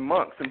Tibetan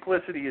monk.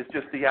 Simplicity is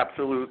just the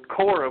absolute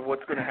core of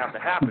what's going to have to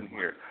happen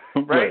here,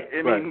 right?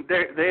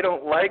 They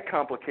don't like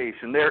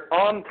complication. They're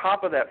on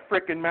top of that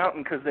frickin'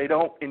 mountain because they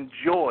don't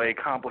enjoy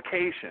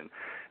complication.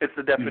 It's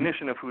the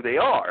definition of who they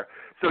are.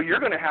 So you're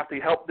going to have to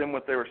help them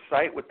with their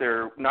site, but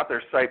their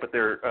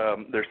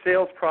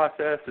sales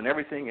process and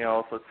everything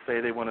else. Let's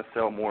say they want to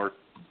sell more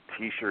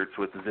T-shirts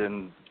with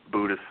Zen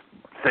Buddhist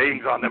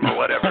sayings on them or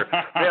whatever.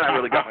 Man, I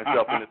really got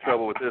myself into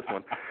trouble with this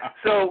one.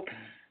 So,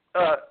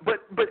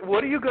 but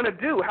what are you going to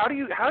do? How do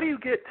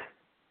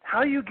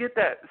you get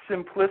that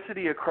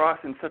simplicity across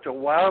in such a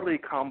wildly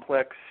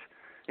complex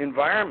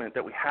environment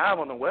that we have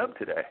on the web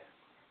today?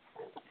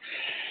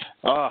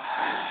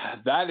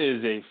 That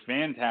is a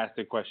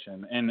fantastic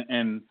question.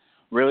 And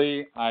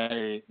really,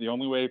 the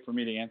only way for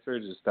me to answer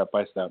is just step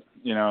by step,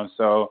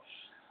 so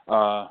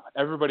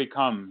everybody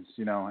comes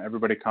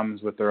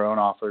with their own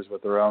offers,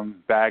 with their own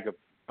bag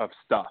of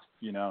stuff.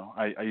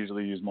 I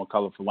usually use more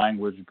colorful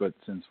language, but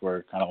since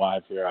we're kind of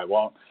live here, I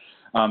won't.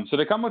 So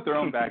they come with their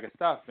own bag of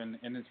stuff, and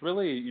it's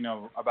really,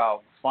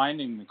 about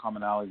finding the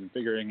commonalities and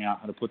figuring out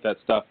how to put that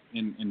stuff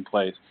in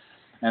place,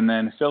 and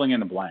then filling in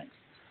the blanks.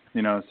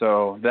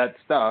 So that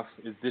stuff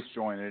is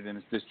disjointed, and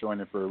it's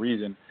disjointed for a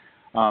reason.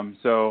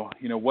 So,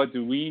 what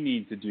do we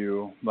need to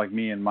do, like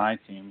me and my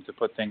team, to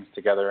put things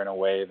together in a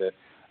way that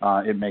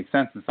it makes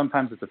sense? And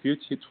sometimes it's a few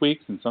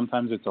tweaks, and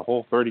sometimes it's a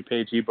whole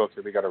 30-page ebook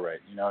that we got to write.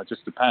 It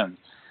just depends.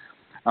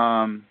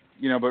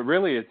 But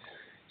really it's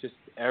just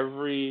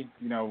every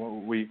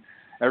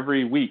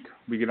week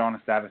we get on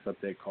a status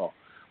update call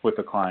with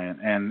the client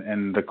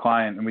and the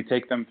client, and we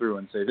take them through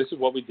and say, this is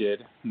what we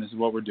did, and this is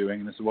what we're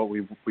doing, and this is what we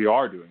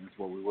are doing, this is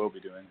what we will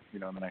be doing, in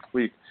the next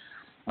week.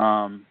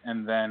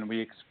 And then we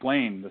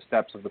explain the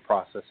steps of the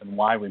process and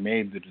why we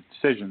made the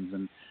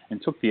decisions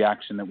and took the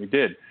action that we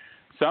did.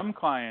 Some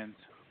clients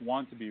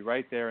want to be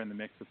right there in the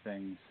mix of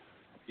things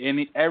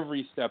in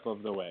every step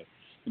of the way,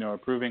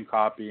 approving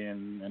copy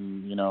and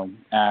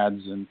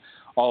ads and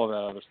all of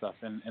that other stuff.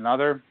 And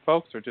other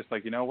folks are just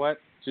like, you know what,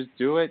 just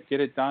do it, get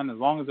it done. As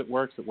long as it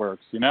works, it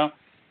works,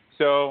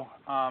 So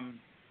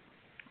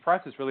for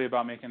us, it's really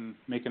about making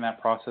that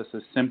process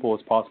as simple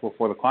as possible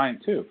for the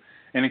client too,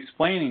 and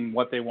explaining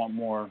what they want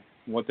more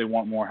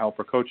help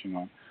or coaching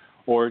on,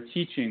 or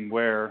teaching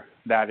where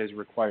that is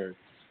required.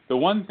 The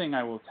one thing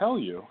I will tell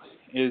you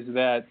is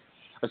that,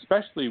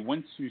 especially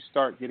once you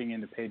start getting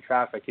into paid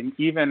traffic, and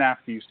even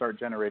after you start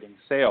generating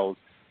sales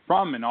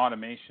from an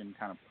automation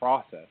kind of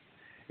process,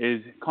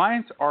 is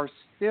clients are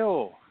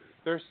still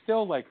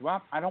like,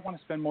 well, I don't want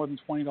to spend more than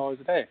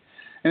 $20 a day.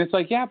 And it's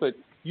like, yeah, but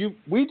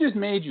we just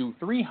made you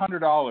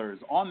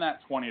 $300 on that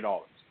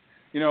 $20.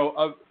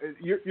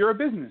 You're a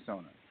business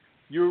owner.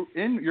 You're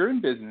in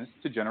business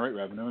to generate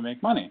revenue and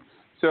make money.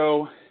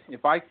 So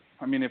if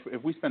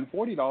we spend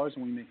 $40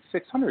 and we make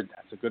 $600,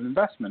 that's a good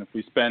investment. If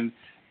we spend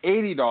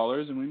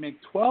 $80 and we make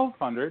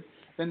 $1,200,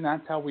 then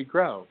that's how we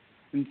grow.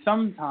 And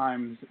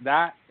sometimes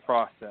that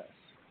process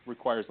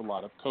requires a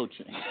lot of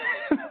coaching.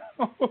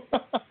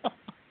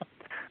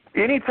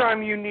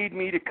 Anytime you need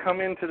me to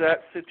come into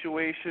that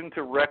situation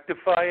to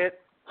rectify it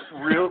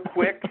real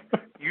quick,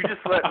 you just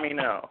let me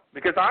know.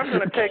 Because I'm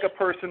going to take a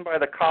person by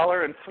the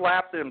collar and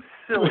slap them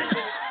silly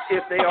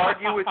if they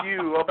argue with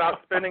you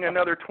about spending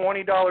another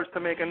 $20 to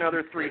make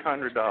another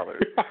 $300.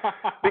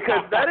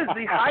 Because that is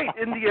the height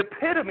and the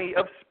epitome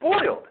of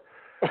spoiled.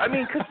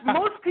 Because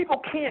most people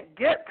can't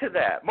get to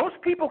that.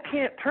 Most people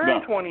can't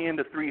turn 20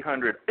 into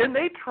 300, and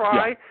they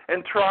try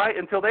and try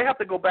until they have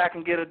to go back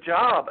and get a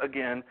job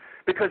again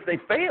because they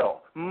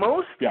fail.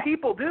 Most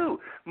people do.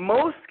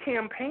 Most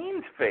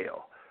campaigns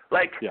fail.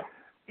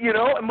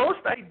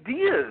 Most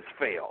ideas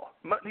fail.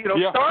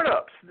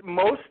 Startups.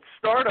 Most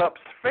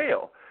startups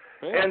fail.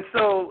 And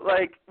so,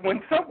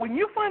 when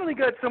you finally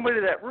got somebody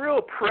that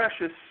real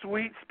precious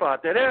sweet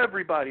spot that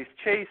everybody's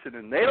chasing,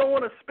 and they don't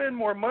want to spend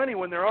more money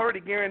when they're already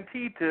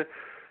guaranteed to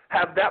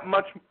have that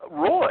much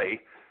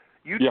ROI,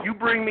 you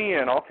bring me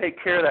in. I'll take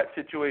care of that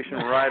situation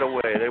right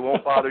away. They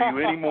won't bother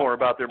you anymore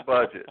about their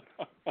budget.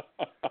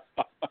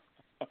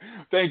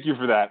 Thank you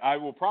for that. I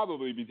will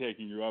probably be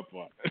taking you up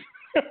on it.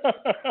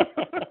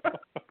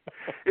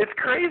 It's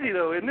crazy,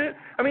 though, isn't it?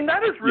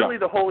 That is really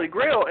the holy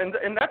grail, and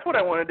that's what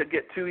I wanted to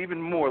get to even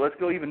more. Let's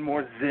go even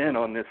more zen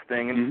on this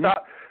thing and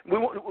stop.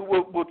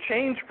 We'll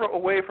change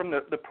away from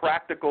the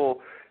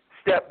practical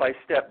step by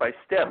step by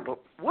step. But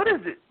what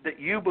is it that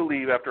you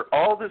believe after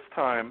all this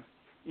time,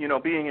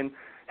 being in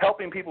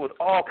helping people with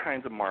all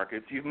kinds of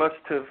markets? You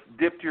must have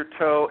dipped your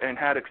toe and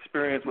had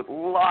experience with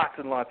lots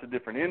and lots of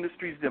different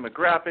industries,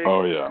 demographics.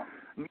 Oh, yeah.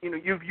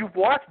 You've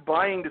watched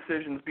buying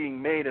decisions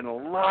being made in a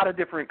lot of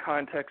different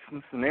contexts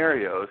and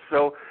scenarios.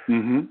 So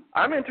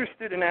I'm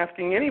interested in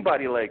asking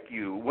anybody like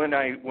you, when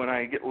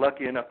I get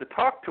lucky enough to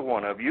talk to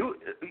one of you,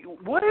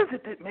 what is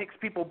it that makes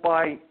people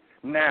buy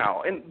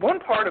now? And one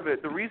part of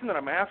it, the reason that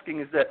I'm asking,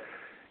 is that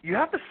you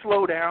have to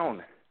slow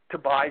down to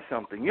buy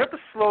something. You have to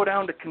slow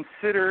down to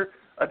consider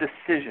a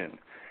decision.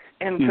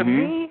 And to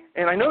me,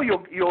 and I know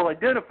you'll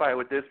identify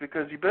with this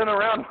because you've been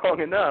around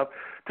long enough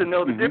to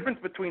know the difference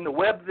between the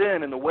web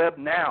then and the web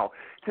now.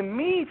 To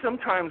me,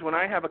 sometimes when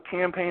I have a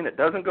campaign that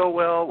doesn't go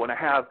well, when I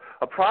have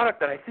a product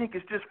that I think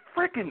is just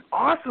freaking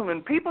awesome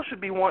and people should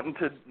be wanting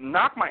to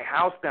knock my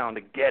house down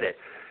to get it,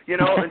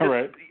 and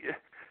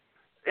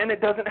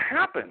it doesn't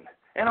happen.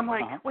 And I'm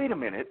like, wait a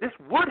minute, this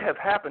would have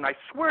happened. I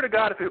swear to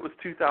God, if it was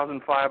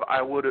 2005,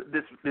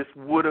 this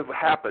would have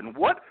happened.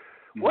 What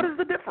is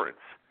the difference?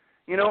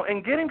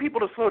 And getting people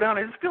to slow down,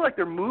 I just feel like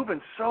they're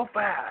moving so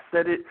fast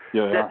and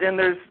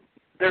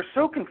they're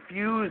so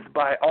confused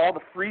by all the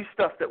free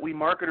stuff that we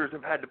marketers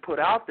have had to put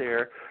out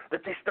there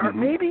that they start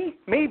maybe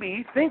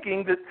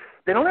thinking that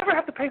they don't ever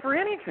have to pay for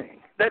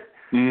anything. That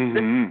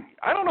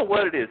I don't know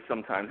what it is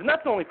sometimes, and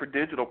that's only for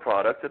digital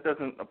products. That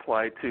doesn't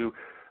apply to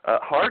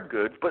hard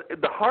goods, but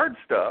the hard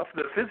stuff,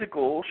 the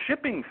physical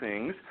shipping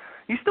things,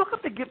 you still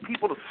have to get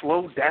people to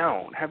slow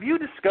down. Have you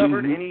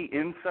discovered any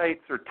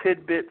insights or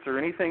tidbits or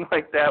anything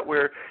like that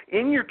where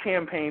in your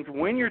campaigns,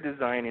 when you're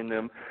designing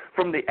them,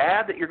 from the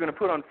ad that you're going to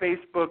put on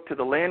Facebook to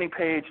the landing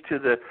page to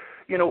the,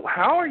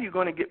 how are you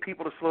going to get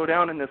people to slow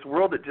down in this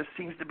world that just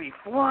seems to be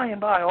flying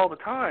by all the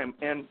time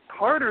and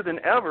harder than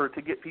ever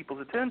to get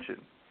people's attention?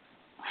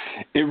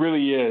 It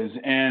really is.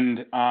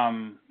 And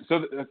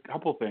so a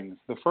couple things.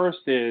 The first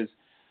is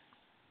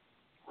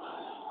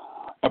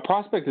a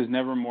prospect is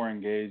never more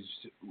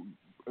engaged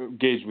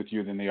with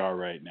you than they are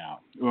right now.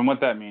 And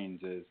what that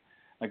means is,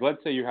 like,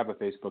 let's say you have a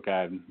Facebook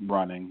ad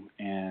running,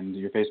 and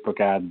your Facebook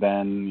ad,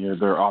 then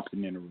they're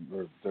opting in,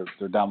 or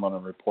they're downloading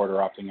a report or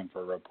opting in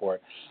for a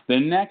report. The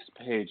next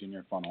page in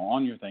your funnel,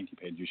 on your thank you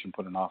page, you should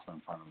put an offer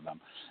in front of them.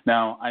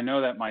 Now, I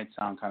know that might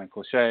sound kind of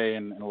cliche,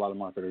 and a lot of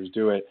marketers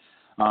do it,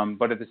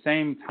 but at the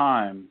same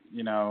time,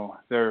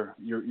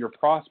 your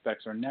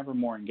prospects are never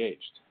more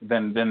engaged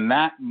than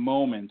that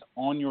moment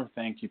on your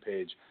thank you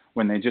page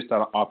when they just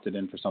opted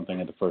in for something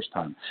at the first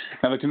time.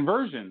 Now, the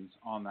conversions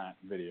on that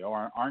video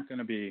aren't going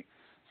to be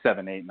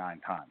 7, 8,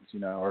 9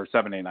 times, or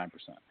 7, 8, 9%.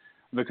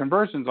 The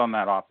conversions on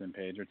that opt-in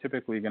page are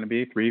typically going to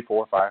be 3,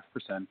 4, 5%,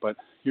 but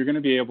you're going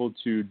to be able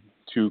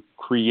to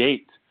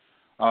create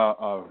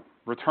a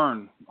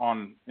return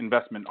on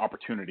investment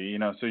opportunity,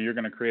 so you're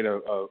going to create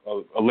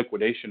a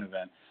liquidation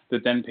event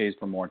that then pays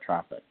for more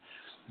traffic.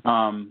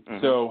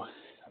 So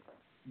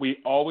we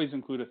always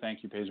include a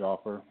thank you page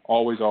offer,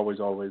 always,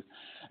 always, always.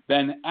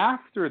 Then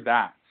after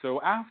that,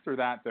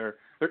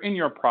 they're in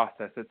your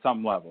process at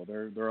some level.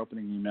 They're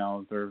opening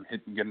emails, they're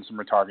getting some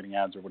retargeting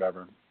ads or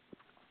whatever.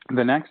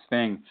 The next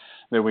thing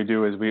that we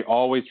do is we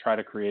always try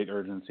to create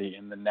urgency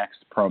in the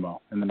next promo,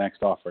 in the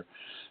next offer.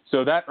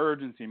 So that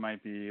urgency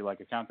might be like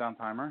a countdown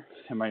timer.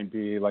 It might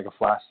be like a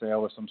flash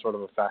sale or some sort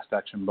of a fast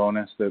action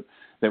bonus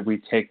that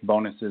we take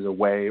bonuses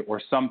away or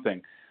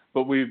something.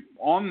 But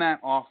on that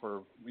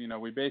offer,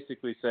 we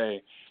basically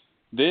say,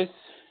 this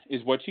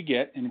is what you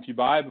get, and if you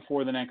buy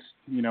before the next,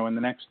 in the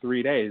next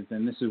 3 days,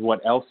 then this is what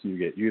else you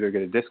get. You either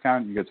get a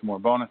discount, you get some more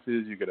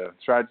bonuses, you get a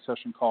strategy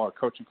session call or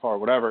coaching call or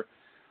whatever.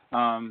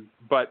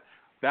 But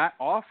that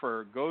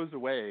offer goes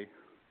away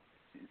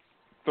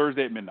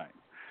Thursday at midnight.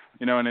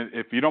 And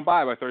if you don't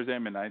buy by Thursday at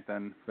midnight,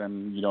 then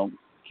you don't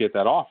get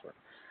that offer.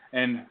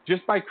 And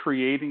just by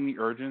creating the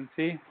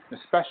urgency,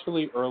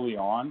 especially early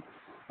on,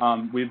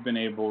 we've been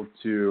able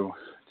to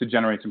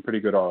generate some pretty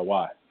good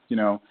ROI.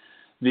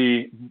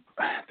 The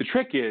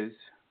trick is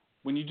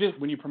when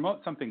you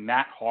promote something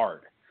that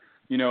hard,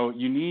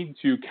 you need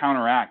to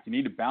counteract. You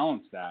need to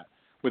balance that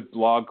with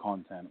blog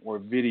content or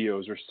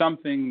videos or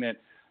something that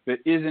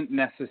isn't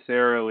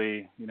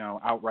necessarily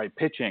outright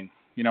pitching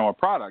a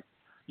product.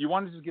 You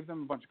want to just give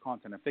them a bunch of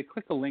content. If they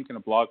click a link in a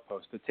blog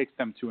post that takes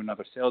them to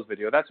another sales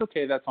video, that's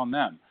okay. That's on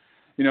them.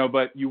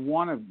 But you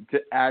want to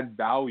add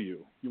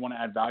value. You want to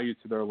add value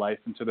to their life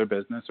and to their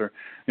business or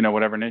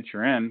whatever niche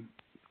you're in.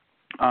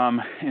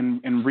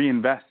 And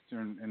reinvest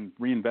and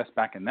reinvest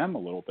back in them a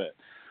little bit.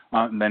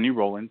 And then you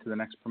roll into the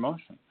next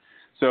promotion.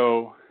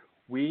 So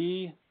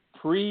we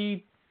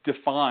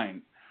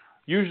predefine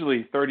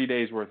usually 30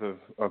 days worth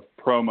of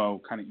promo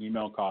kind of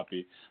email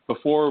copy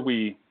before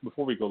we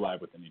go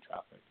live with any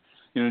traffic.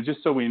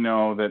 Just so we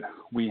know that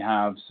we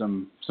have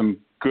some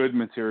good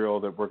material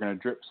that we're going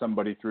to drip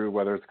somebody through,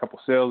 whether it's a couple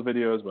sales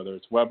videos, whether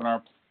it's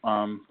webinar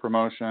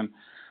promotion,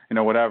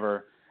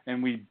 whatever.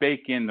 And we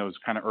bake in those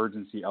kind of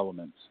urgency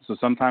elements. So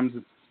sometimes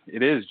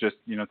it is just,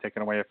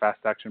 taking away a fast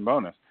action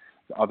bonus.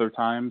 Other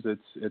times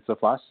it's a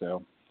flash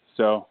sale.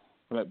 So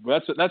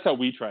that's how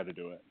we try to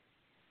do it.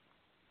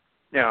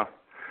 Yeah.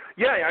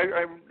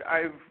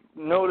 I've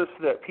noticed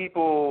that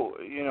people,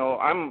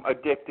 I'm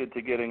addicted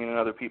to getting in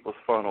other people's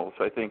funnels.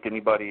 I think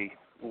anybody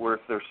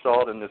worth their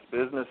salt in this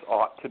business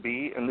ought to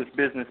be, and this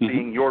business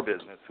being your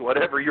business,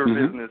 whatever your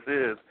business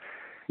is,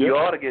 you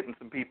ought to get in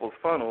some people's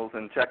funnels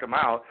and check them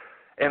out.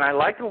 And I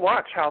like to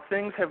watch how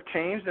things have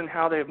changed and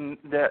how they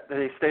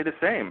stay the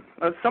same.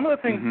 Some of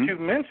the things that you've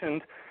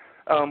mentioned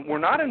were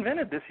not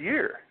invented this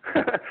year.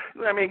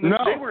 I mean,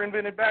 they were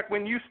invented back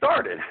when you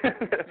started.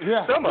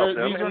 Some of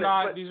them.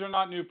 These are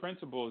not new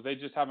principles. They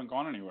just haven't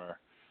gone anywhere.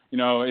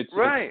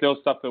 It's still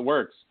stuff that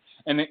works.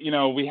 And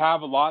we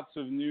have lots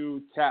of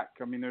new tech.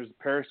 I mean, there's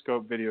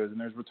Periscope videos and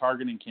there's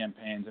retargeting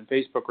campaigns and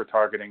Facebook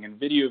retargeting and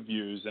video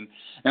views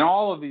and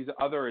all of these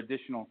other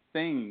additional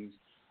things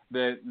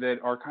that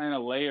are kind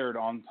of layered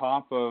on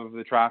top of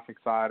the traffic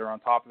side or on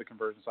top of the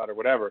conversion side or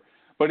whatever.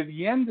 But at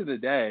the end of the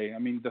day, I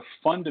mean, the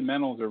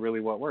fundamentals are really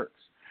what works.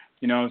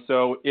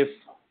 So if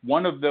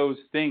one of those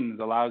things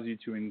allows you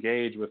to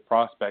engage with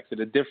prospects at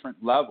a different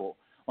level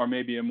or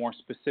maybe a more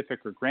specific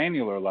or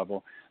granular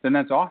level, then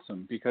that's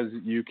awesome because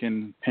you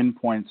can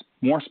pinpoint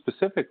more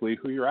specifically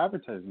who you're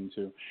advertising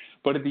to.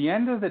 But at the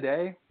end of the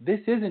day, this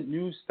isn't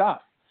new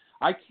stuff.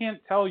 I can't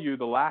tell you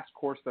the last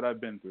course that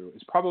I've been through.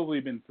 It's probably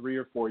been 3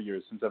 or 4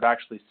 years since I've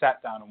actually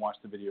sat down and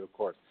watched a video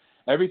course.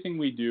 Everything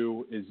we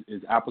do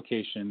is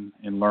application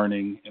and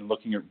learning and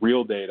looking at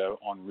real data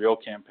on real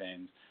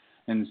campaigns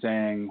and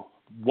saying,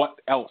 what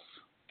else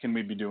can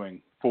we be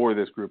doing for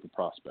this group of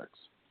prospects?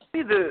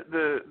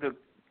 the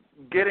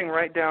getting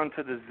right down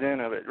to the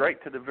zen of it,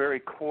 right to the very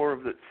core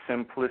of the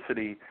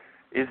simplicity,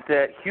 is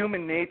that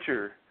human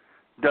nature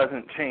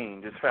doesn't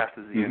change as fast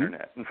as the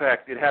Internet. In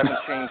fact, it hasn't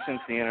changed since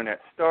the Internet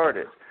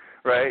started,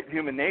 right?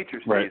 Human nature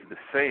stays the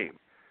same.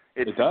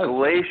 It's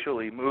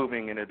glacially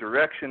moving in a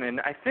direction. And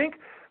I think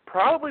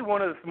probably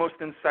one of the most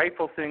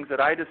insightful things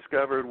that I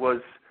discovered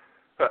was,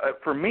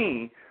 for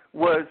me,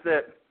 was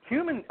that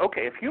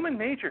if human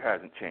nature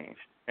hasn't changed,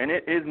 and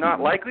it is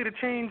not likely to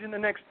change in the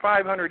next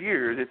 500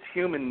 years, it's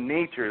human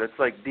nature. That's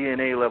like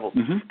DNA level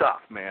stuff,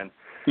 man.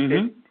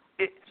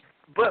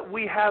 But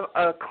we have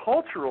a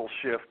cultural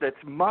shift that's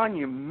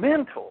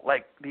monumental.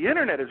 Like, the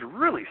Internet has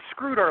really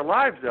screwed our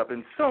lives up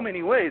in so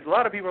many ways. A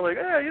lot of people are like,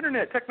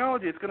 Internet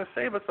technology, it's going to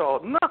save us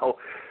all. No.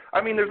 I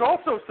mean, there's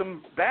also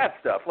some bad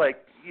stuff,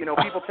 like,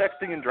 people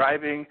texting and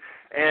driving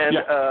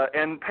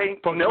and paying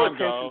no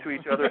attention to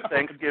each other at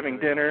Thanksgiving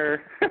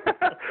dinner,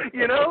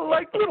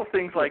 like little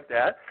things like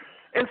that.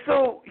 And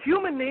so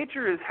human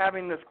nature is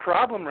having this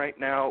problem right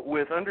now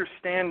with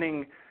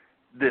understanding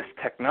this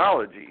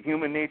technology.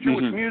 Human nature,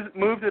 which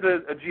moves at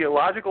a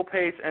geological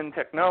pace, and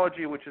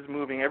technology, which is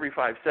moving every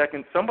 5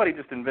 seconds. Somebody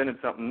just invented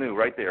something new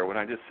right there when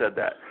I just said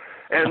that,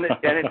 and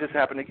it just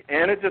happened,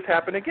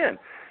 again.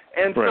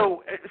 And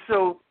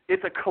so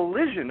it's a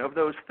collision of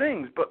those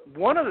things. But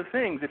one of the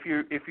things, if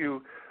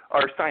you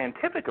are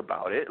scientific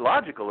about it,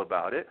 logical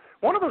about it,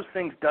 one of those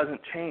things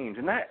doesn't change,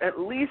 and that at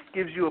least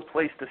gives you a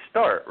place to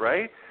start,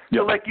 right?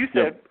 So like you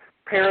said,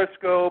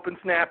 Periscope and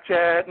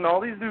Snapchat and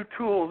all these new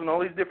tools and all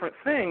these different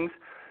things,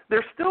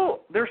 they're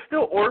still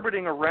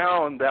orbiting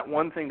around that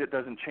one thing that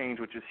doesn't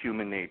change, which is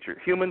human nature.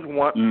 Humans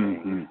want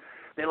things.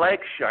 They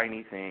like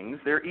shiny things.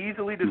 They're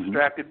easily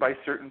distracted by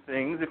certain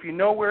things. If you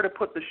know where to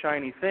put the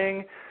shiny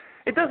thing,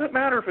 it doesn't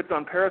matter if it's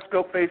on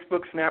Periscope,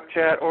 Facebook,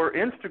 Snapchat, or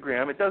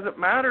Instagram. It doesn't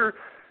matter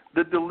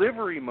the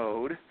delivery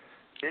mode.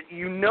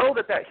 You know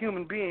that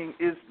human being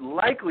is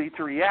likely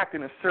to react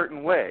in a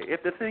certain way.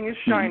 If the thing is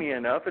shiny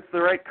enough, it's the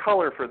right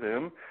color for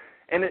them,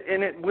 and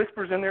it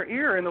whispers in their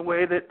ear in the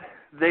way that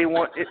they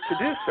want it to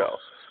do so,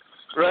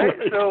 right?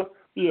 So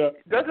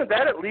doesn't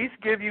that at least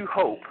give you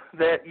hope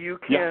that you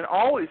can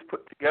always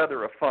put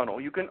together a funnel?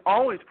 You can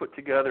always put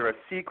together a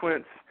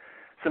sequence,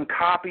 some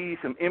copy,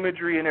 some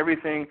imagery and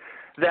everything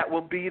that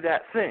will be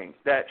that thing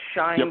that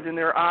shines in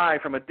their eye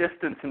from a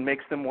distance and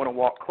makes them want to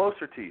walk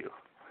closer to you.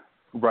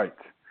 Right.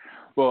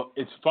 Well,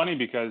 it's funny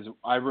because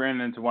I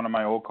ran into one of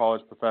my old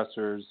college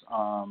professors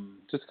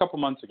just a couple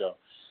months ago,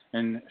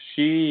 and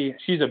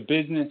she's a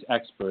business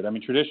expert. I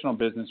mean, traditional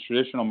business,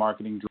 traditional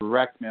marketing,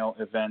 direct mail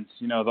events,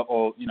 the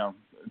old,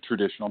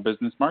 traditional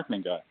business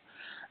marketing guy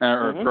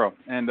or girl.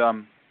 And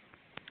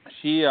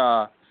she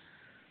was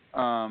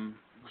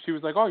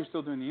like, "Oh, you're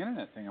still doing the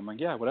internet thing?" I'm like,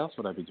 "Yeah, what else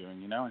would I be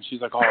doing?" And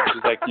she's like,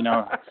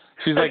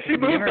 she's like, she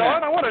moved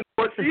on. I want to know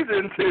what she's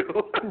into.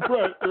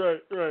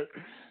 Right.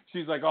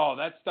 She's like, "Oh,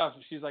 that stuff."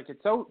 She's like,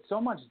 "It's so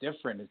much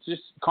different. It's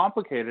just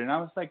complicated." And I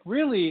was like,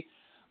 "Really?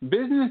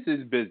 Business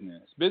is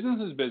business. Business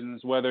is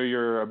business. Whether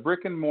you're a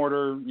brick and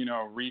mortar,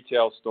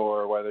 retail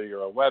store, whether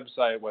you're a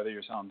website, whether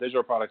you're selling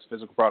digital products,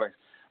 physical products,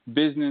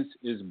 business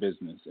is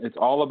business. It's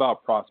all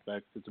about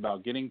prospects. It's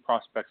about getting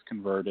prospects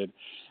converted.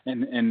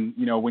 And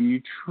when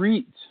you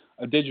treat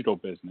a digital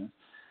business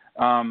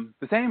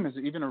the same as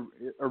even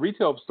a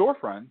retail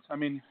storefront, I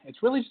mean,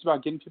 it's really just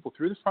about getting people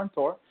through the front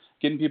door,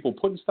 getting people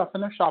putting stuff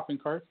in their shopping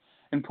carts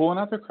and pulling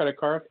out their credit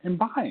card and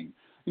buying.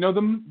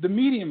 The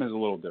medium is a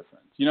little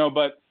different,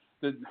 but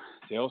the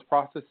sales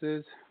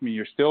processes, I mean,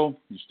 you're still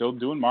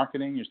doing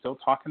marketing, you're still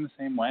talking the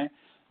same way,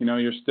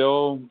 you're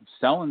still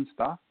selling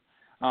stuff.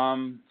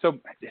 So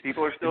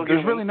people are still there's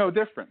human. really no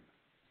difference.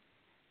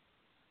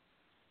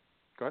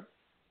 Go ahead.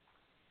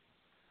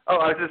 Oh,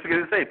 I was just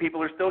going to say,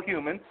 people are still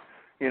human.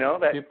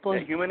 That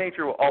human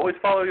nature will always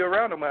follow you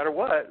around no matter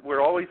what.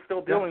 We're always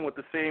still dealing with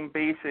the same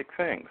basic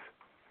things.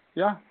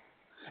 Yeah.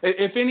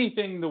 If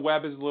anything, the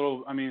web is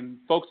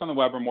folks on the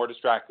web are more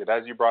distracted,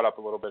 as you brought up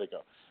a little bit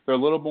ago. They're a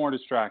little more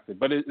distracted.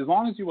 But as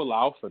long as you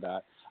allow for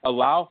that,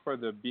 allow for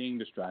the being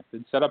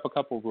distracted, set up a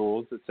couple of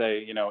rules that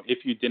say,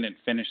 if you didn't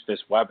finish this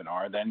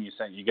webinar, then you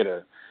get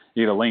a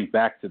link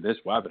back to this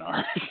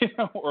webinar,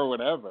 or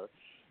whatever.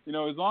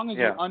 As long as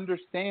you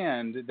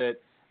understand that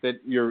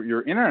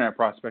your internet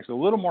prospects are a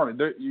little more,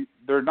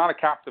 they're not a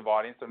captive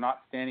audience. They're not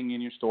standing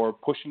in your store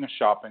pushing a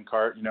shopping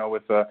cart,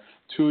 with a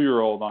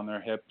 2-year-old on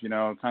their hip,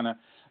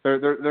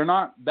 they're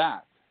not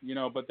that,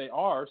 but they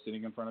are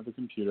sitting in front of the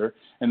computer,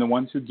 and the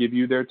ones who give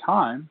you their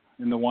time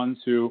and the ones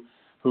who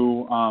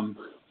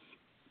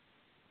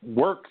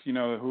work,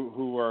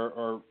 who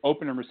are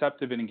open and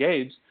receptive and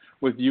engaged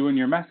with you and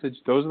your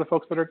message, those are the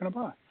folks that are going to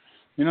buy.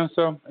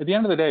 So at the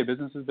end of the day,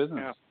 business is business.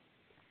 Yeah.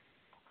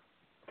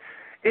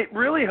 It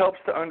really helps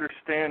to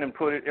understand and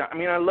put it,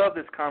 I love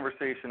this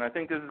conversation. I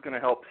think this is going to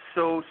help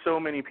so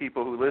many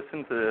people who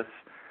listen to this,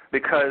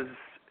 because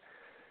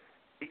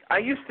I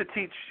used to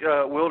teach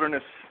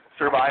wilderness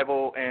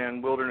survival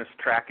and wilderness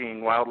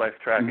tracking, wildlife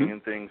tracking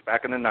and things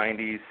back in the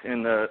 90s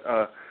in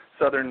the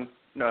southern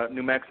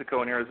New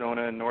Mexico and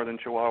Arizona and northern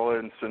Chihuahua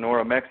and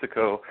Sonora,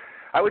 Mexico.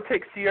 I would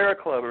take Sierra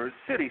Clubbers,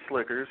 city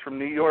slickers from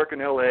New York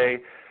and L.A.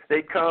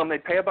 They'd come,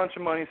 they'd pay a bunch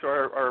of money so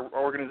our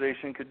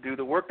organization could do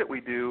the work that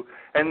we do.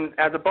 And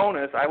as a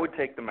bonus, I would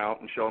take them out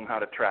and show them how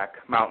to track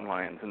mountain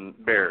lions and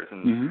bears.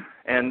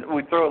 And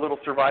we'd throw a little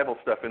survival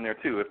stuff in there,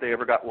 too, if they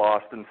ever got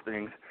lost and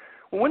things.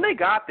 Well, when they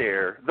got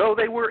there, though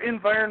they were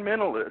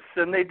environmentalists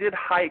and they did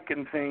hike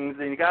and things,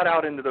 and you got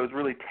out into those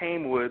really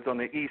tame woods on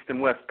the east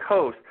and west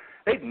coast,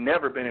 they'd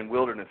never been in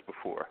wilderness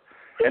before.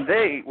 And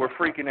they were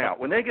freaking out.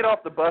 When they get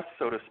off the bus,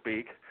 so to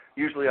speak,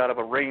 usually out of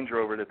a Range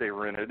Rover that they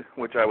rented,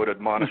 which I would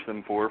admonish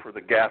them for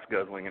the gas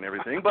guzzling and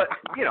everything. But,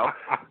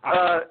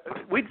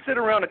 we'd sit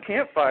around a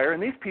campfire,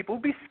 and these people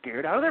would be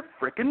scared out of their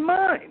freaking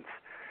minds.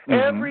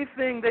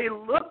 Everything they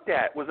looked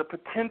at was a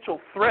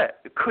potential threat.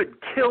 It could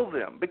kill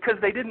them because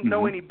they didn't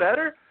know any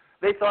better.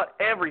 They thought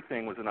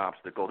everything was an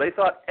obstacle. They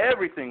thought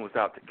everything was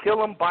out to kill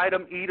them, bite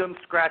them, eat them,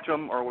 scratch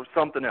them, or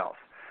something else.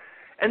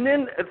 And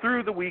then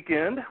through the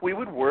weekend, we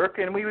would work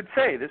and we would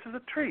say, this is a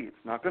tree.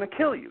 It's not going to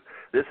kill you.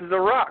 This is a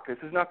rock. This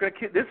is not going to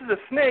kill. This is a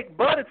snake,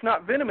 but it's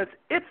not venomous.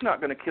 It's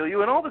not going to kill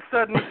you. And all of a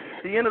sudden,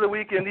 at the end of the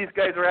weekend, these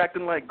guys are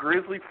acting like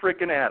grizzly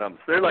freaking Adams.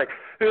 They're like,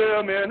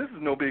 oh, man, this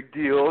is no big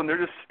deal. And they're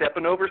just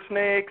stepping over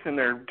snakes and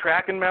they're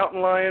tracking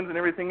mountain lions and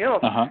everything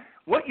else.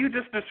 What you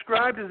just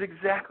described is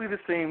exactly the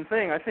same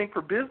thing. I think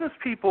for business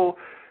people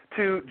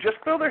to just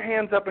throw their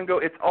hands up and go,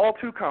 it's all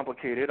too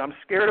complicated. I'm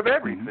scared of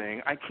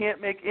everything. I can't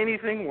make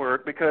anything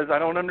work because I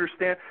don't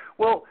understand.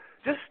 Well,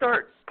 just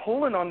start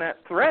pulling on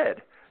that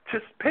thread.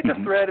 Just pick a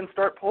thread and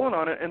start pulling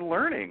on it and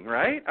learning,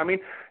 right? I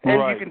mean,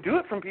 and you can do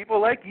it from people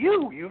like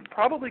you. You've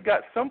probably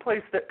got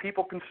someplace that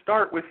people can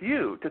start with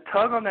you to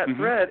tug on that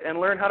thread and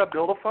learn how to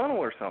build a funnel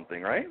or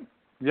something, right?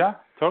 Yeah,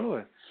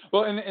 totally.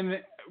 Well, and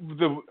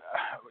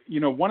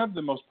one of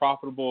the most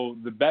profitable,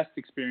 the best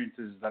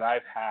experiences that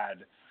I've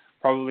had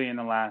probably in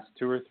the last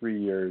 2 or 3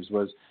 years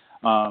was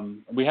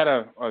we had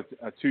a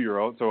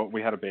 2-year-old, so we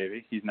had a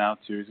baby. He's now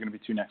 2. He's going to be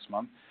 2 next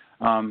month.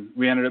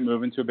 We ended up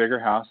moving to a bigger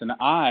house, and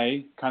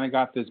I kind of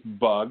got this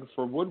bug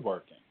for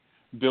woodworking,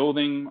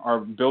 building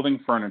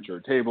furniture,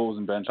 tables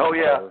and benches. Oh,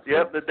 yeah.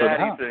 Yep, the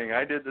daddy thing.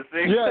 I did the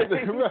same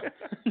thing. Right.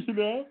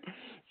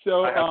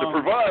 So I have to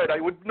provide. I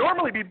would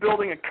normally be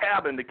building a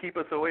cabin to keep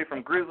us away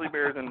from grizzly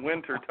bears in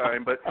winter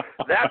time, but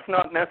that's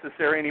not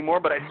necessary anymore,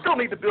 but I still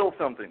need to build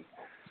something.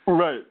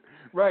 Right.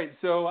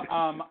 So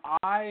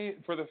I,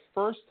 for the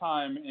first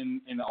time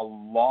in a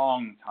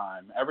long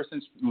time, ever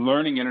since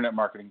learning internet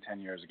marketing 10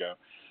 years ago,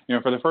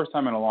 for the first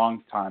time in a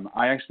long time,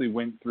 I actually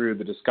went through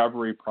the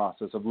discovery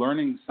process of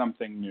learning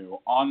something new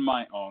on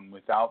my own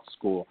without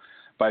school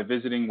by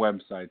visiting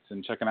websites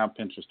and checking out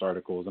Pinterest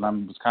articles. And I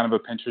was kind of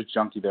a Pinterest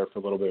junkie there for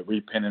a little bit,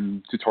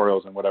 repinning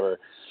tutorials and whatever,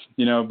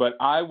 but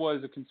I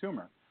was a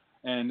consumer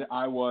and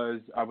I was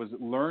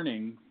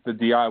learning the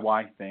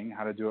DIY thing,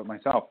 how to do it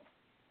myself.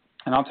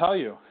 And I'll tell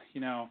you,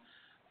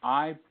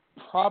 I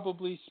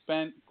probably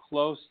spent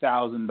close to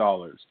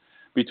 $1,000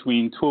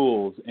 between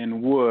tools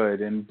and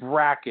wood and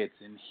brackets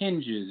and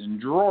hinges and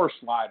drawer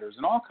sliders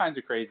and all kinds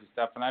of crazy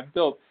stuff. And I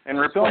built and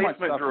so replacement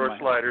much stuff drawer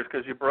sliders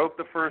because you broke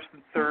the first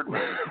and third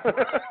one.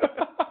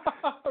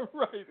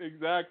 Right,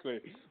 exactly.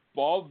 The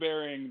ball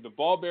bearing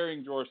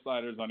drawer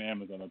sliders on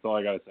Amazon. That's all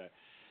I got to say.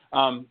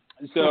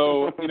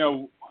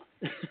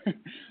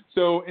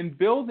 So in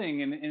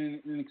building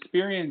and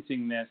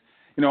experiencing this,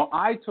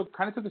 I took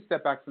a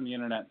step back from the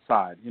internet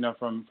side,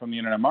 from the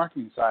internet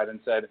marketing side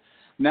and said,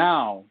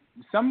 now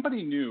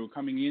somebody new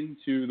coming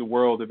into the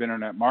world of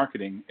internet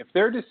marketing, if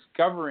they're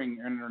discovering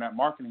internet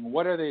marketing,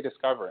 what are they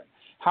discovering?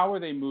 How are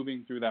they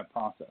moving through that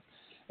process?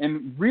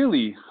 And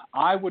really,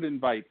 I would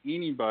invite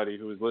anybody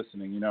who is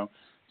listening,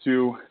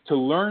 to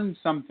learn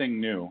something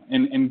new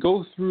and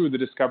go through the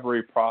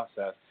discovery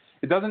process.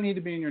 It doesn't need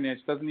to be in your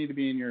niche, doesn't need to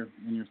be in your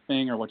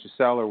thing or what you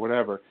sell or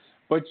whatever.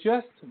 But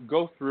just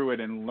go through it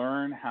and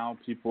learn how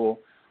people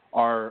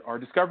are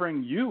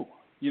discovering you,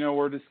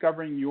 or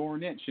discovering your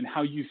niche and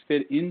how you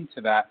fit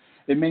into that.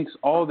 It makes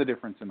all the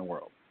difference in the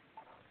world.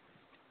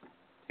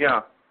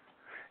 Yeah,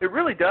 it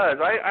really does.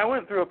 I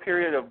went through a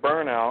period of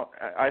burnout.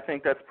 I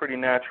think that's pretty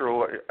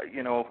natural.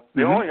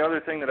 The only other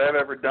thing that I've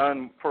ever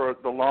done for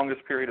the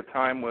longest period of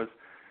time was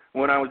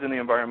when I was in the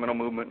environmental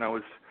movement and I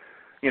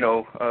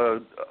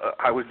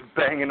was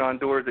banging on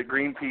doors at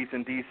Greenpeace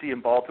in D.C.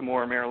 and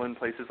Baltimore, Maryland,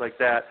 places like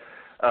that.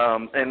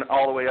 And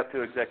all the way up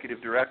to executive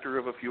director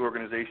of a few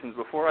organizations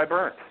before I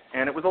burnt.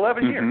 And it was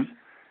 11 years.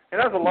 And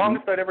that was the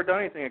longest I'd ever done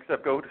anything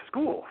except go to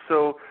school.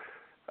 So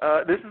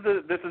this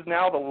is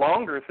now the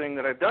longer thing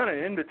that I've done.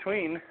 And in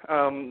between,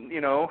 around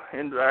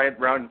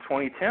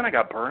 2010, I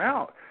got burnt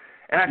out.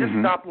 And I just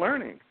stopped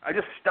learning. I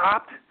just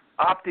stopped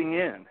opting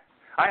in.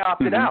 I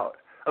opted out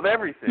of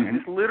everything. I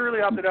just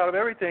literally opted out of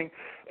everything.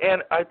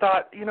 And I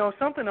thought,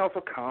 something else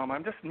will come. I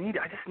just need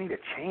a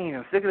change.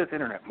 I'm sick of this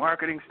internet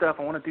marketing stuff.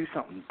 I want to do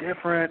something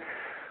different.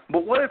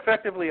 But what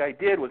effectively I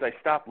did was I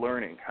stopped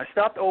learning. I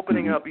stopped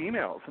opening up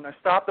emails, and I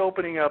stopped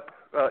opening up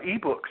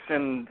e-books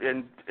and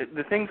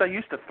the things I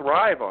used to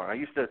thrive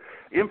on.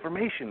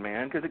 Information,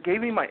 man, because it gave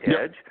me my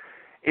edge.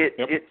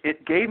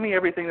 it gave me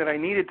everything that I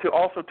needed to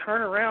also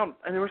turn around.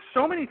 And there were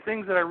so many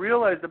things that I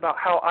realized about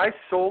how I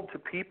sold to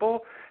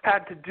people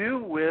had to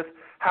do with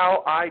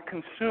how I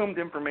consumed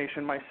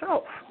information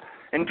myself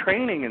and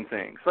training and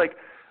things. Like,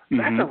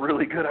 that's a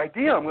really good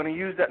idea. I'm going to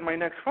use that in my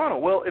next funnel.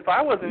 Well, if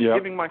I wasn't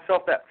giving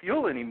myself that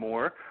fuel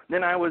anymore,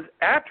 then I was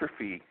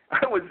atrophy.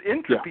 I was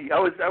entropy. I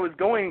was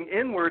going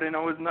inward, and I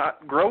was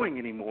not growing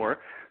anymore.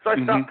 So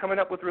I stopped coming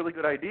up with really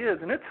good ideas,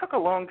 and it took a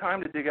long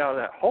time to dig out of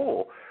that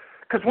hole.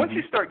 Because once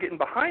you start getting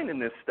behind in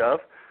this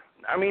stuff,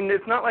 I mean,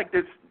 it's not like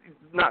it's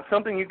not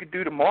something you could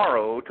do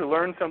tomorrow to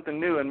learn something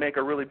new and make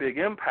a really big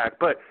impact,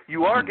 but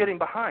you are getting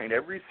behind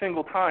every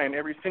single time,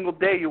 every single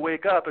day you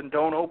wake up and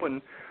don't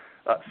open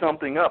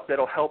something up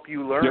that'll help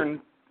you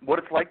learn what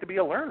it's like to be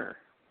a learner.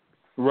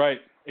 Right,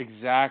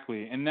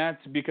 exactly. And that's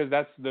because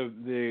that's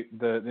the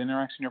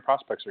interaction your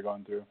prospects are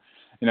going through.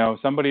 You know,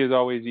 somebody is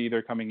always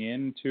either coming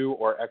into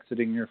or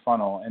exiting your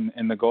funnel,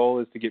 and the goal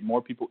is to get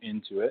more people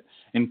into it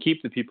and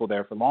keep the people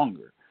there for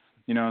longer.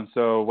 You know, and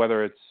so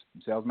whether it's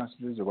sales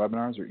messages or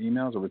webinars or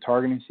emails or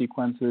retargeting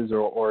sequences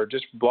or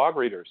just blog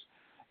readers,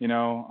 you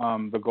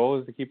know, the goal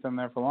is to keep them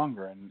there for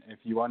longer. And if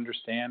you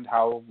understand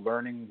how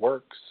learning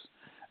works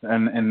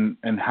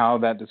and how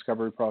that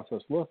discovery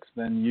process looks,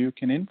 then you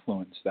can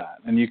influence that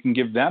and you can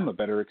give them a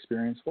better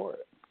experience for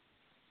it.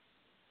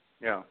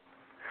 Yeah.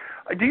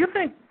 Do you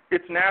think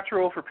it's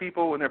natural for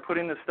people when they're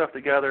putting this stuff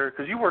together,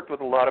 because you worked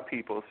with a lot of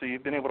people, so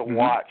you've been able to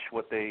watch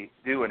what they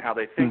do and how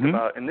they think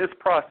about it, in this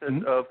process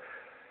of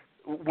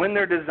when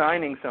they're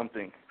designing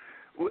something,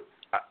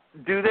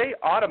 do they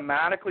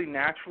automatically,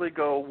 naturally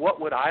go, what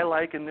would I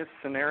like in this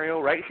scenario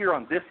right here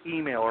on this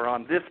email or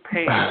on this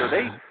page?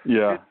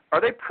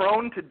 Are they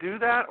prone to do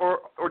that,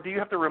 or do you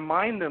have to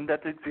remind them that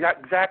that's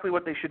exactly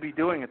what they should be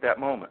doing at that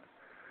moment?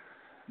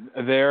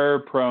 They're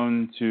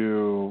prone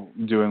to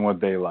doing what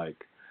they like.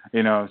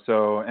 You know,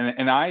 so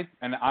and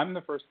I'm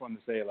the first one to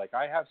say, like,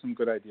 I have some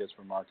good ideas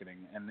for marketing,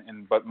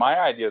 but my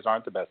ideas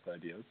aren't the best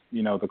ideas.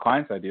 You know, the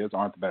client's ideas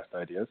aren't the best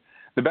ideas.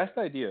 The best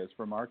ideas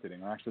for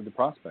marketing are actually the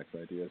prospect's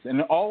ideas.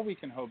 And all we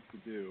can hope to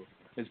do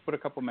is put a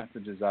couple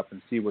messages up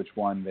and see which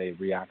one they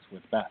react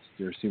with best,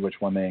 or see which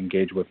one they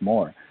engage with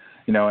more.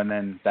 You know, and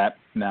then that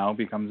now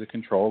becomes a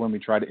control, and we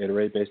try to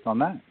iterate based on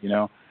that. You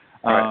know.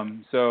 Right.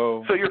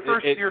 So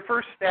your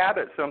first stab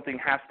at something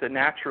has to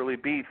naturally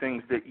be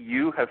things that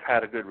you have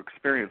had a good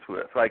experience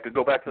with. Like,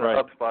 go back to the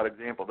HubSpot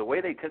example. The way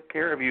they took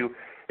care of you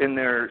in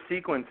their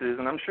sequences,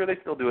 and I'm sure they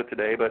still do it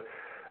today, but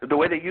the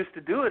way they used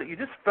to do it, you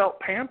just felt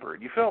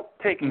pampered. You felt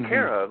taken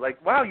care of.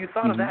 Like, wow, you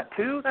thought of that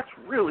too? That's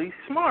really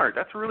smart.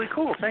 That's really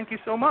cool. Thank you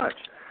so much.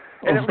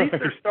 And at least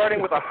they're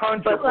starting with a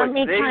hunch of what they would like.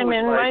 But let me chime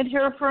in right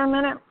here for a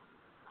minute.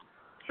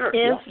 Sure.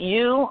 If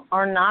you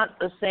are not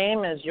the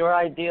same as your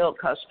ideal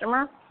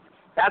customer,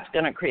 that's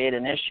going to create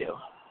an issue.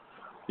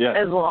 Yes.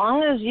 As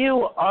long as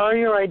you are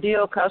your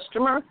ideal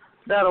customer,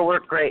 that'll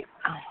work great.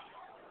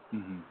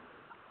 That's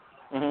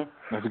a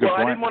good point.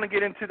 I didn't want to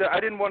get into I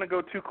didn't want to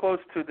go too close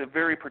to the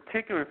very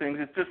particular things.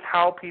 It's just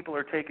how people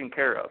are taken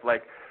care of.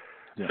 Like,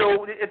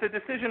 so it's a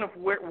decision of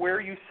where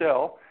you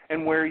sell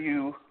and where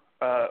you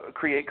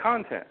create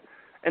content.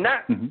 And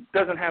that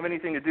doesn't have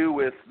anything to do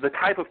with the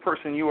type of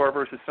person you are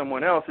versus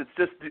someone else. It's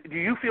just, do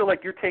you feel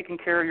like you're taking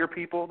care of your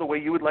people the way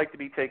you would like to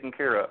be taken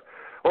care of?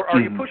 Or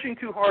are you pushing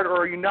too hard, or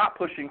are you not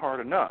pushing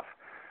hard enough,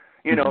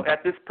 you know,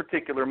 at this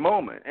particular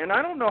moment? And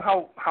I don't know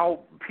how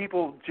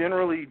people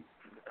generally,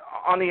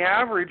 on the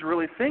average,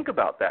 really think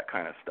about that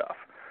kind of stuff.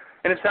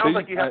 And it sounds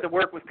like you have to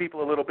work with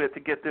people a little bit to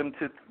get them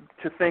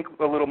to think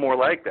a little more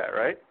like that,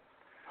 right?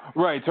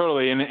 Right,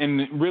 totally.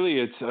 And really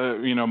it's,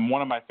 you know,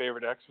 one of my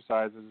favorite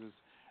exercises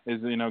is,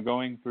 you know,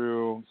 going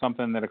through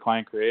something that a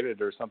client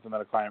created or something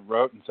that a client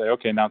wrote and say,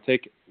 okay, now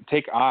take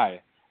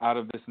I out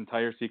of this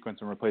entire sequence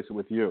and replace it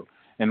with you.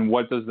 And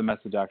what does the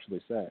message actually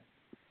say?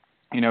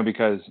 You know,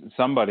 because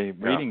somebody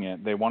reading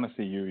it, they want to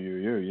see you.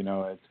 You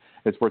know,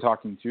 it's we're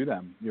talking to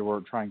them.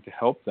 We're trying to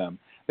help them.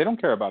 They don't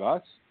care about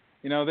us.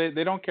 You know,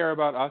 they don't care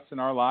about us and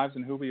our lives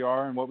and who we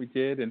are and what we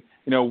did. And,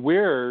 you know,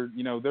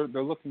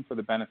 they're looking for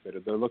the benefit,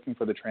 or they're looking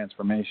for the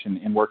transformation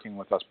in working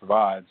with us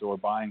provides, or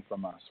buying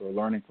from us, or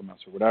learning from us,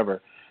 or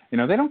whatever. You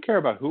know, they don't care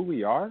about who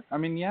we are. I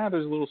mean, yeah,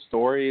 there's a little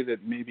story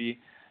that maybe,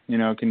 you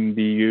know, can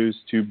be used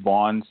to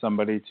bond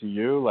somebody to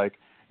you. Like,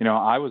 you know,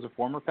 I was a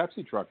former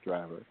Pepsi truck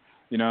driver,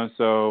 you know,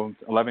 so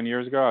 11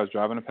 years ago I was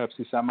driving a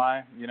Pepsi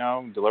semi, you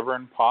know,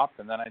 delivering pop,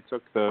 and then I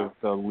took the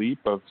leap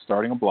of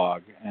starting a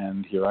blog,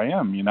 and here I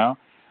am, you know.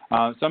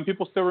 Some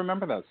people still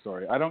remember that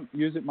story. I don't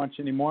use it much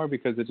anymore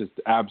because it just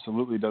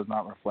absolutely does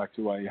not reflect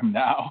who I am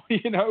now,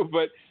 you know,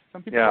 but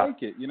some people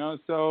like it, you know.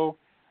 So,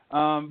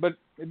 but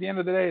at the end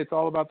of the day, it's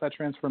all about that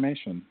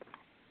transformation.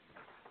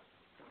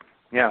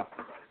 Yeah.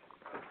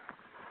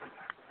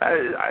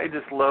 I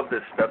just love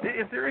this stuff.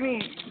 Is there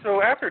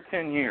so after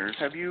 10 years,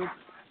 do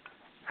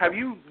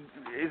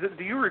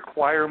you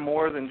require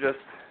more than just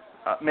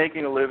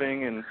making a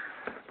living and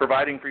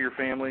providing for your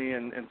family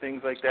and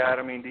things like that?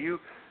 I mean,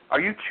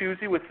 are you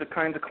choosy with the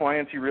kinds of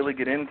clients you really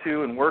get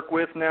into and work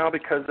with now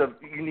because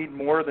you need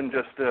more than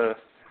just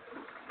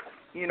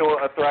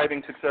a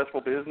thriving,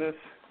 successful business,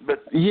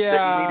 but that you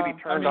need to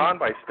be turned on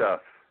by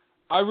stuff.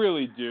 I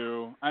really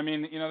do. I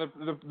mean,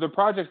 the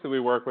projects that we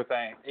work with,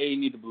 I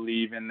need to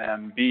believe in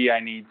them. B, I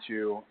need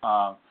to,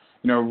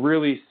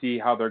 really see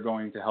how they're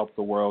going to help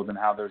the world and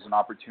how there's an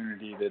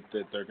opportunity that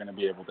they're going to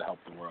be able to help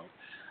the world.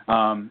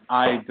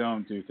 I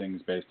don't do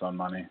things based on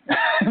money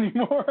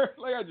anymore.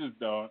 Like, I just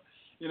don't.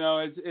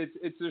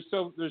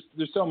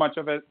 There's so much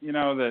of it,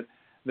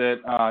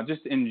 that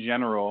just in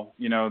general,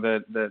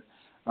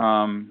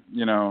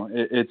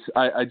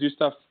 I do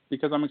stuff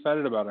because I'm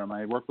excited about them.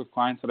 I work with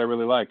clients that I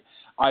really like.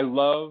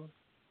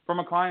 From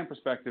a client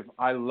perspective,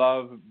 I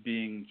love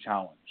being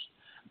challenged.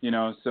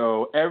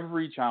 So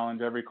every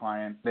challenge, every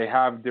client,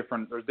 there's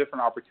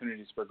different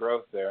opportunities for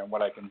growth there. And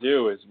what I can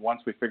do is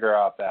once we figure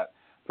out that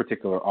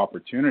particular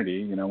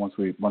opportunity, once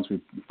we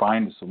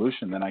find a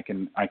solution, then I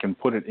can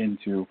put it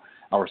into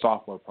our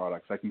software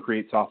products. I can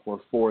create software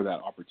for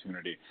that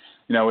opportunity.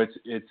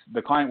 It's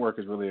the client work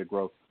is really a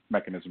growth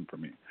mechanism for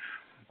me.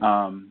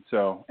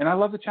 And I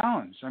love the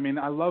challenge. I mean,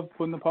 I love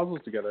putting the puzzles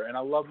together, and I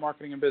love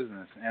marketing and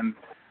business. And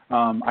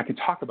I can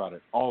talk about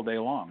it all day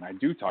long. I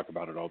do talk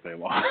about it all day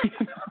long.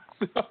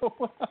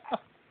 So.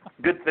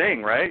 Good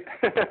thing, right?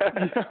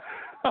 It's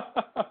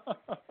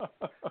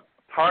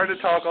hard to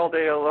talk all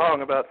day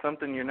long about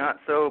something you're not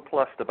so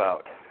plussed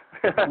about.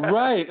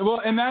 Right. Well,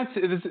 and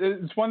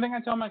it's one thing I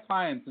tell my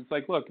clients. It's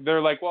like, look,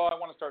 they're like, well, I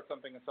want to start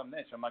something in some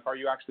niche. I'm like, are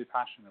you actually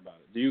passionate about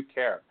it? Do you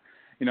care?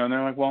 And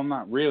they're like, well,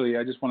 not really.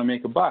 I just want to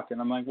make a buck.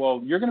 And I'm like,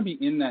 well, you're going to be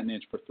in that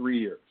niche for 3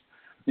 years.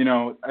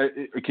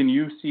 Can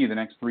you see the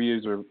next 3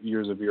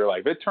 years of your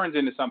life? It turns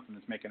into something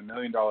that's making $1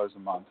 million a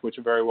month, which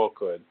it very well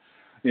could.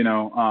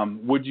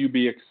 Would you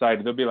be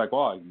excited? They'll be like,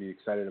 well, I'd be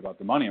excited about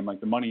the money. I'm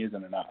like, the money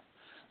isn't enough.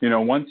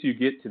 Once you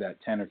get to that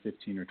 $10,000 or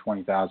 $15,000 or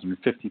 $20,000 or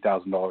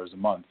 $50,000 a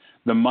month,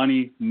 the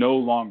money no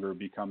longer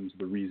becomes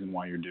the reason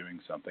why you're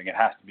doing something. It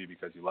has to be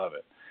because you love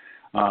it.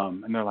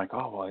 And they're like,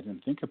 oh, well, I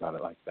didn't think about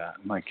it like that.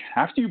 I'm like,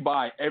 after you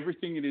buy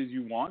everything it is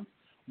you want,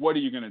 what are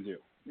you going to do?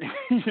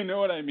 You know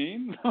what I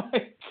mean?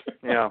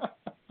 Yeah.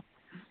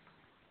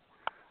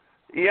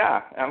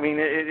 Yeah. I mean,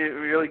 it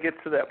really gets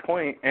to that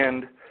point,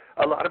 and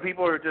a lot of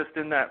people are just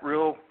in that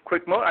real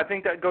quick mode. I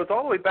think that goes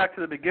all the way back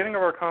to the beginning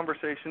of our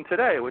conversation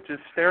today, which is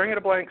staring at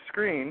a blank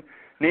screen,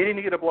 needing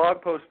to get a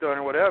blog post done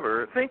or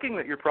whatever, thinking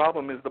that your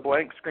problem is the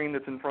blank screen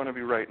that's in front of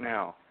you right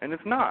now. And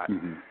it's not.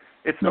 Mm-hmm.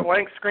 It's the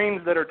blank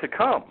screens that are to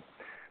come.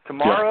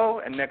 Tomorrow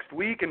and next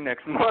week and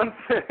next month,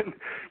 and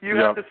you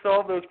have to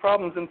solve those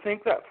problems and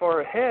think that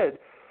far ahead.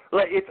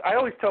 I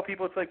always tell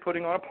people it's like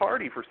putting on a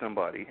party for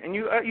somebody, and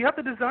you have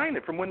to design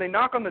it from when they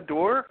knock on the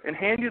door and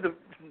hand you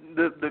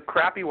the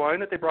crappy wine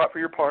that they brought for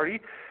your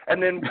party,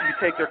 and then you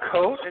take their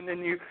coat, and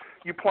then you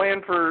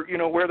plan for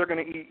where they're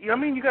going to eat. I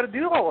mean, you got to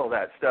do all of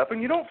that stuff,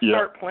 and you don't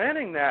start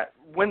planning that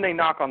when they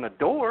knock on the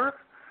door,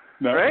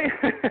 right?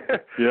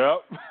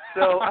 Yep.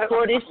 So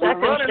 40 seconds. We're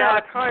running out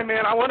of time,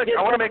 man. I want to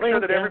make sure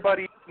that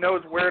everybody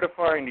knows where to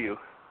find you.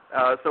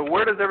 So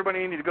where does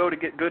everybody need to go to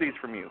get goodies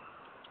from you?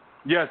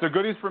 Yeah, so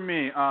goodies from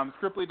me.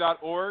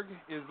 Scriptly.org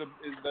is the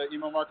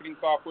email marketing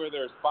software.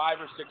 There's 5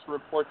 or 6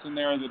 reports in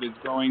there that is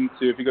going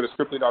to, if you go to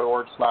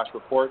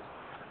scriptly.org/reports,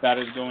 that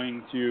is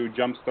going to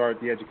jumpstart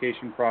the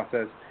education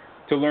process.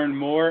 To learn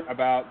more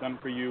about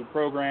done-for-you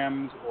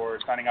programs or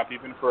signing up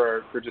even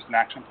for just an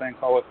action plan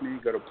call with me,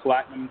 go to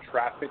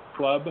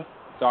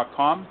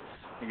platinumtrafficclub.com.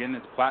 Again,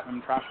 it's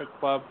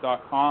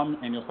platinumtrafficclub.com,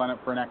 and you'll sign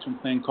up for an action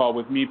plan call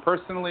with me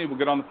personally. We'll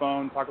get on the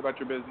phone, talk about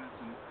your business,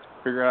 and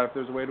figure out if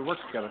there's a way to work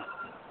together.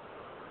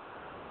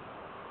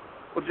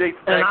 Well, Jake,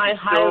 and I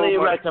highly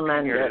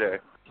recommend it. Today.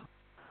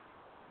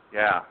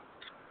 Yeah.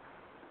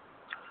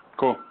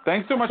 Cool.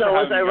 Thanks so much for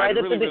having me. So was I right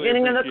at the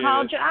beginning of the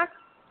call, Jack?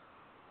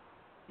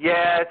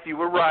 Yes, you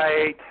were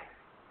right.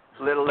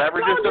 Little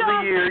Leveragist of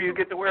the Year. You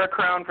get to wear a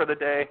crown for the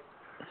day.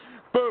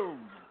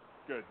 Boom.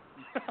 Good.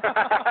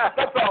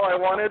 That's all I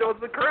wanted was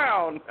the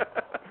crown.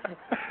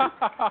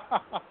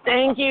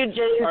 Thank you,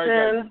 Jason. All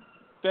right,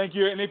 thank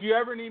you. And if you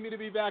ever need me to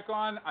be back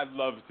on, I'd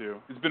love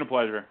to. It's been a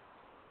pleasure.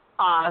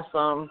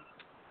 Awesome.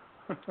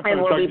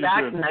 And we'll be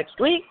back next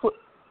week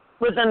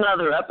with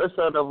another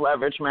episode of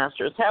Leverage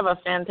Masters. Have a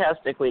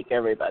fantastic week,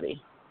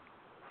 everybody.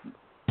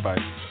 Bye.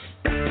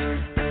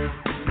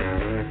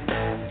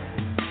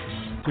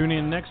 Tune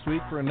in next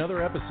week for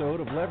another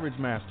episode of Leverage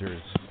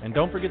Masters. And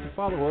don't forget to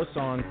follow us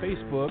on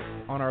Facebook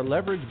on our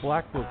Leverage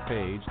Black Book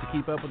page to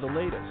keep up with the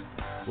latest.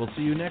 We'll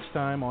see you next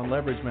time on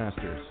Leverage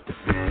Masters.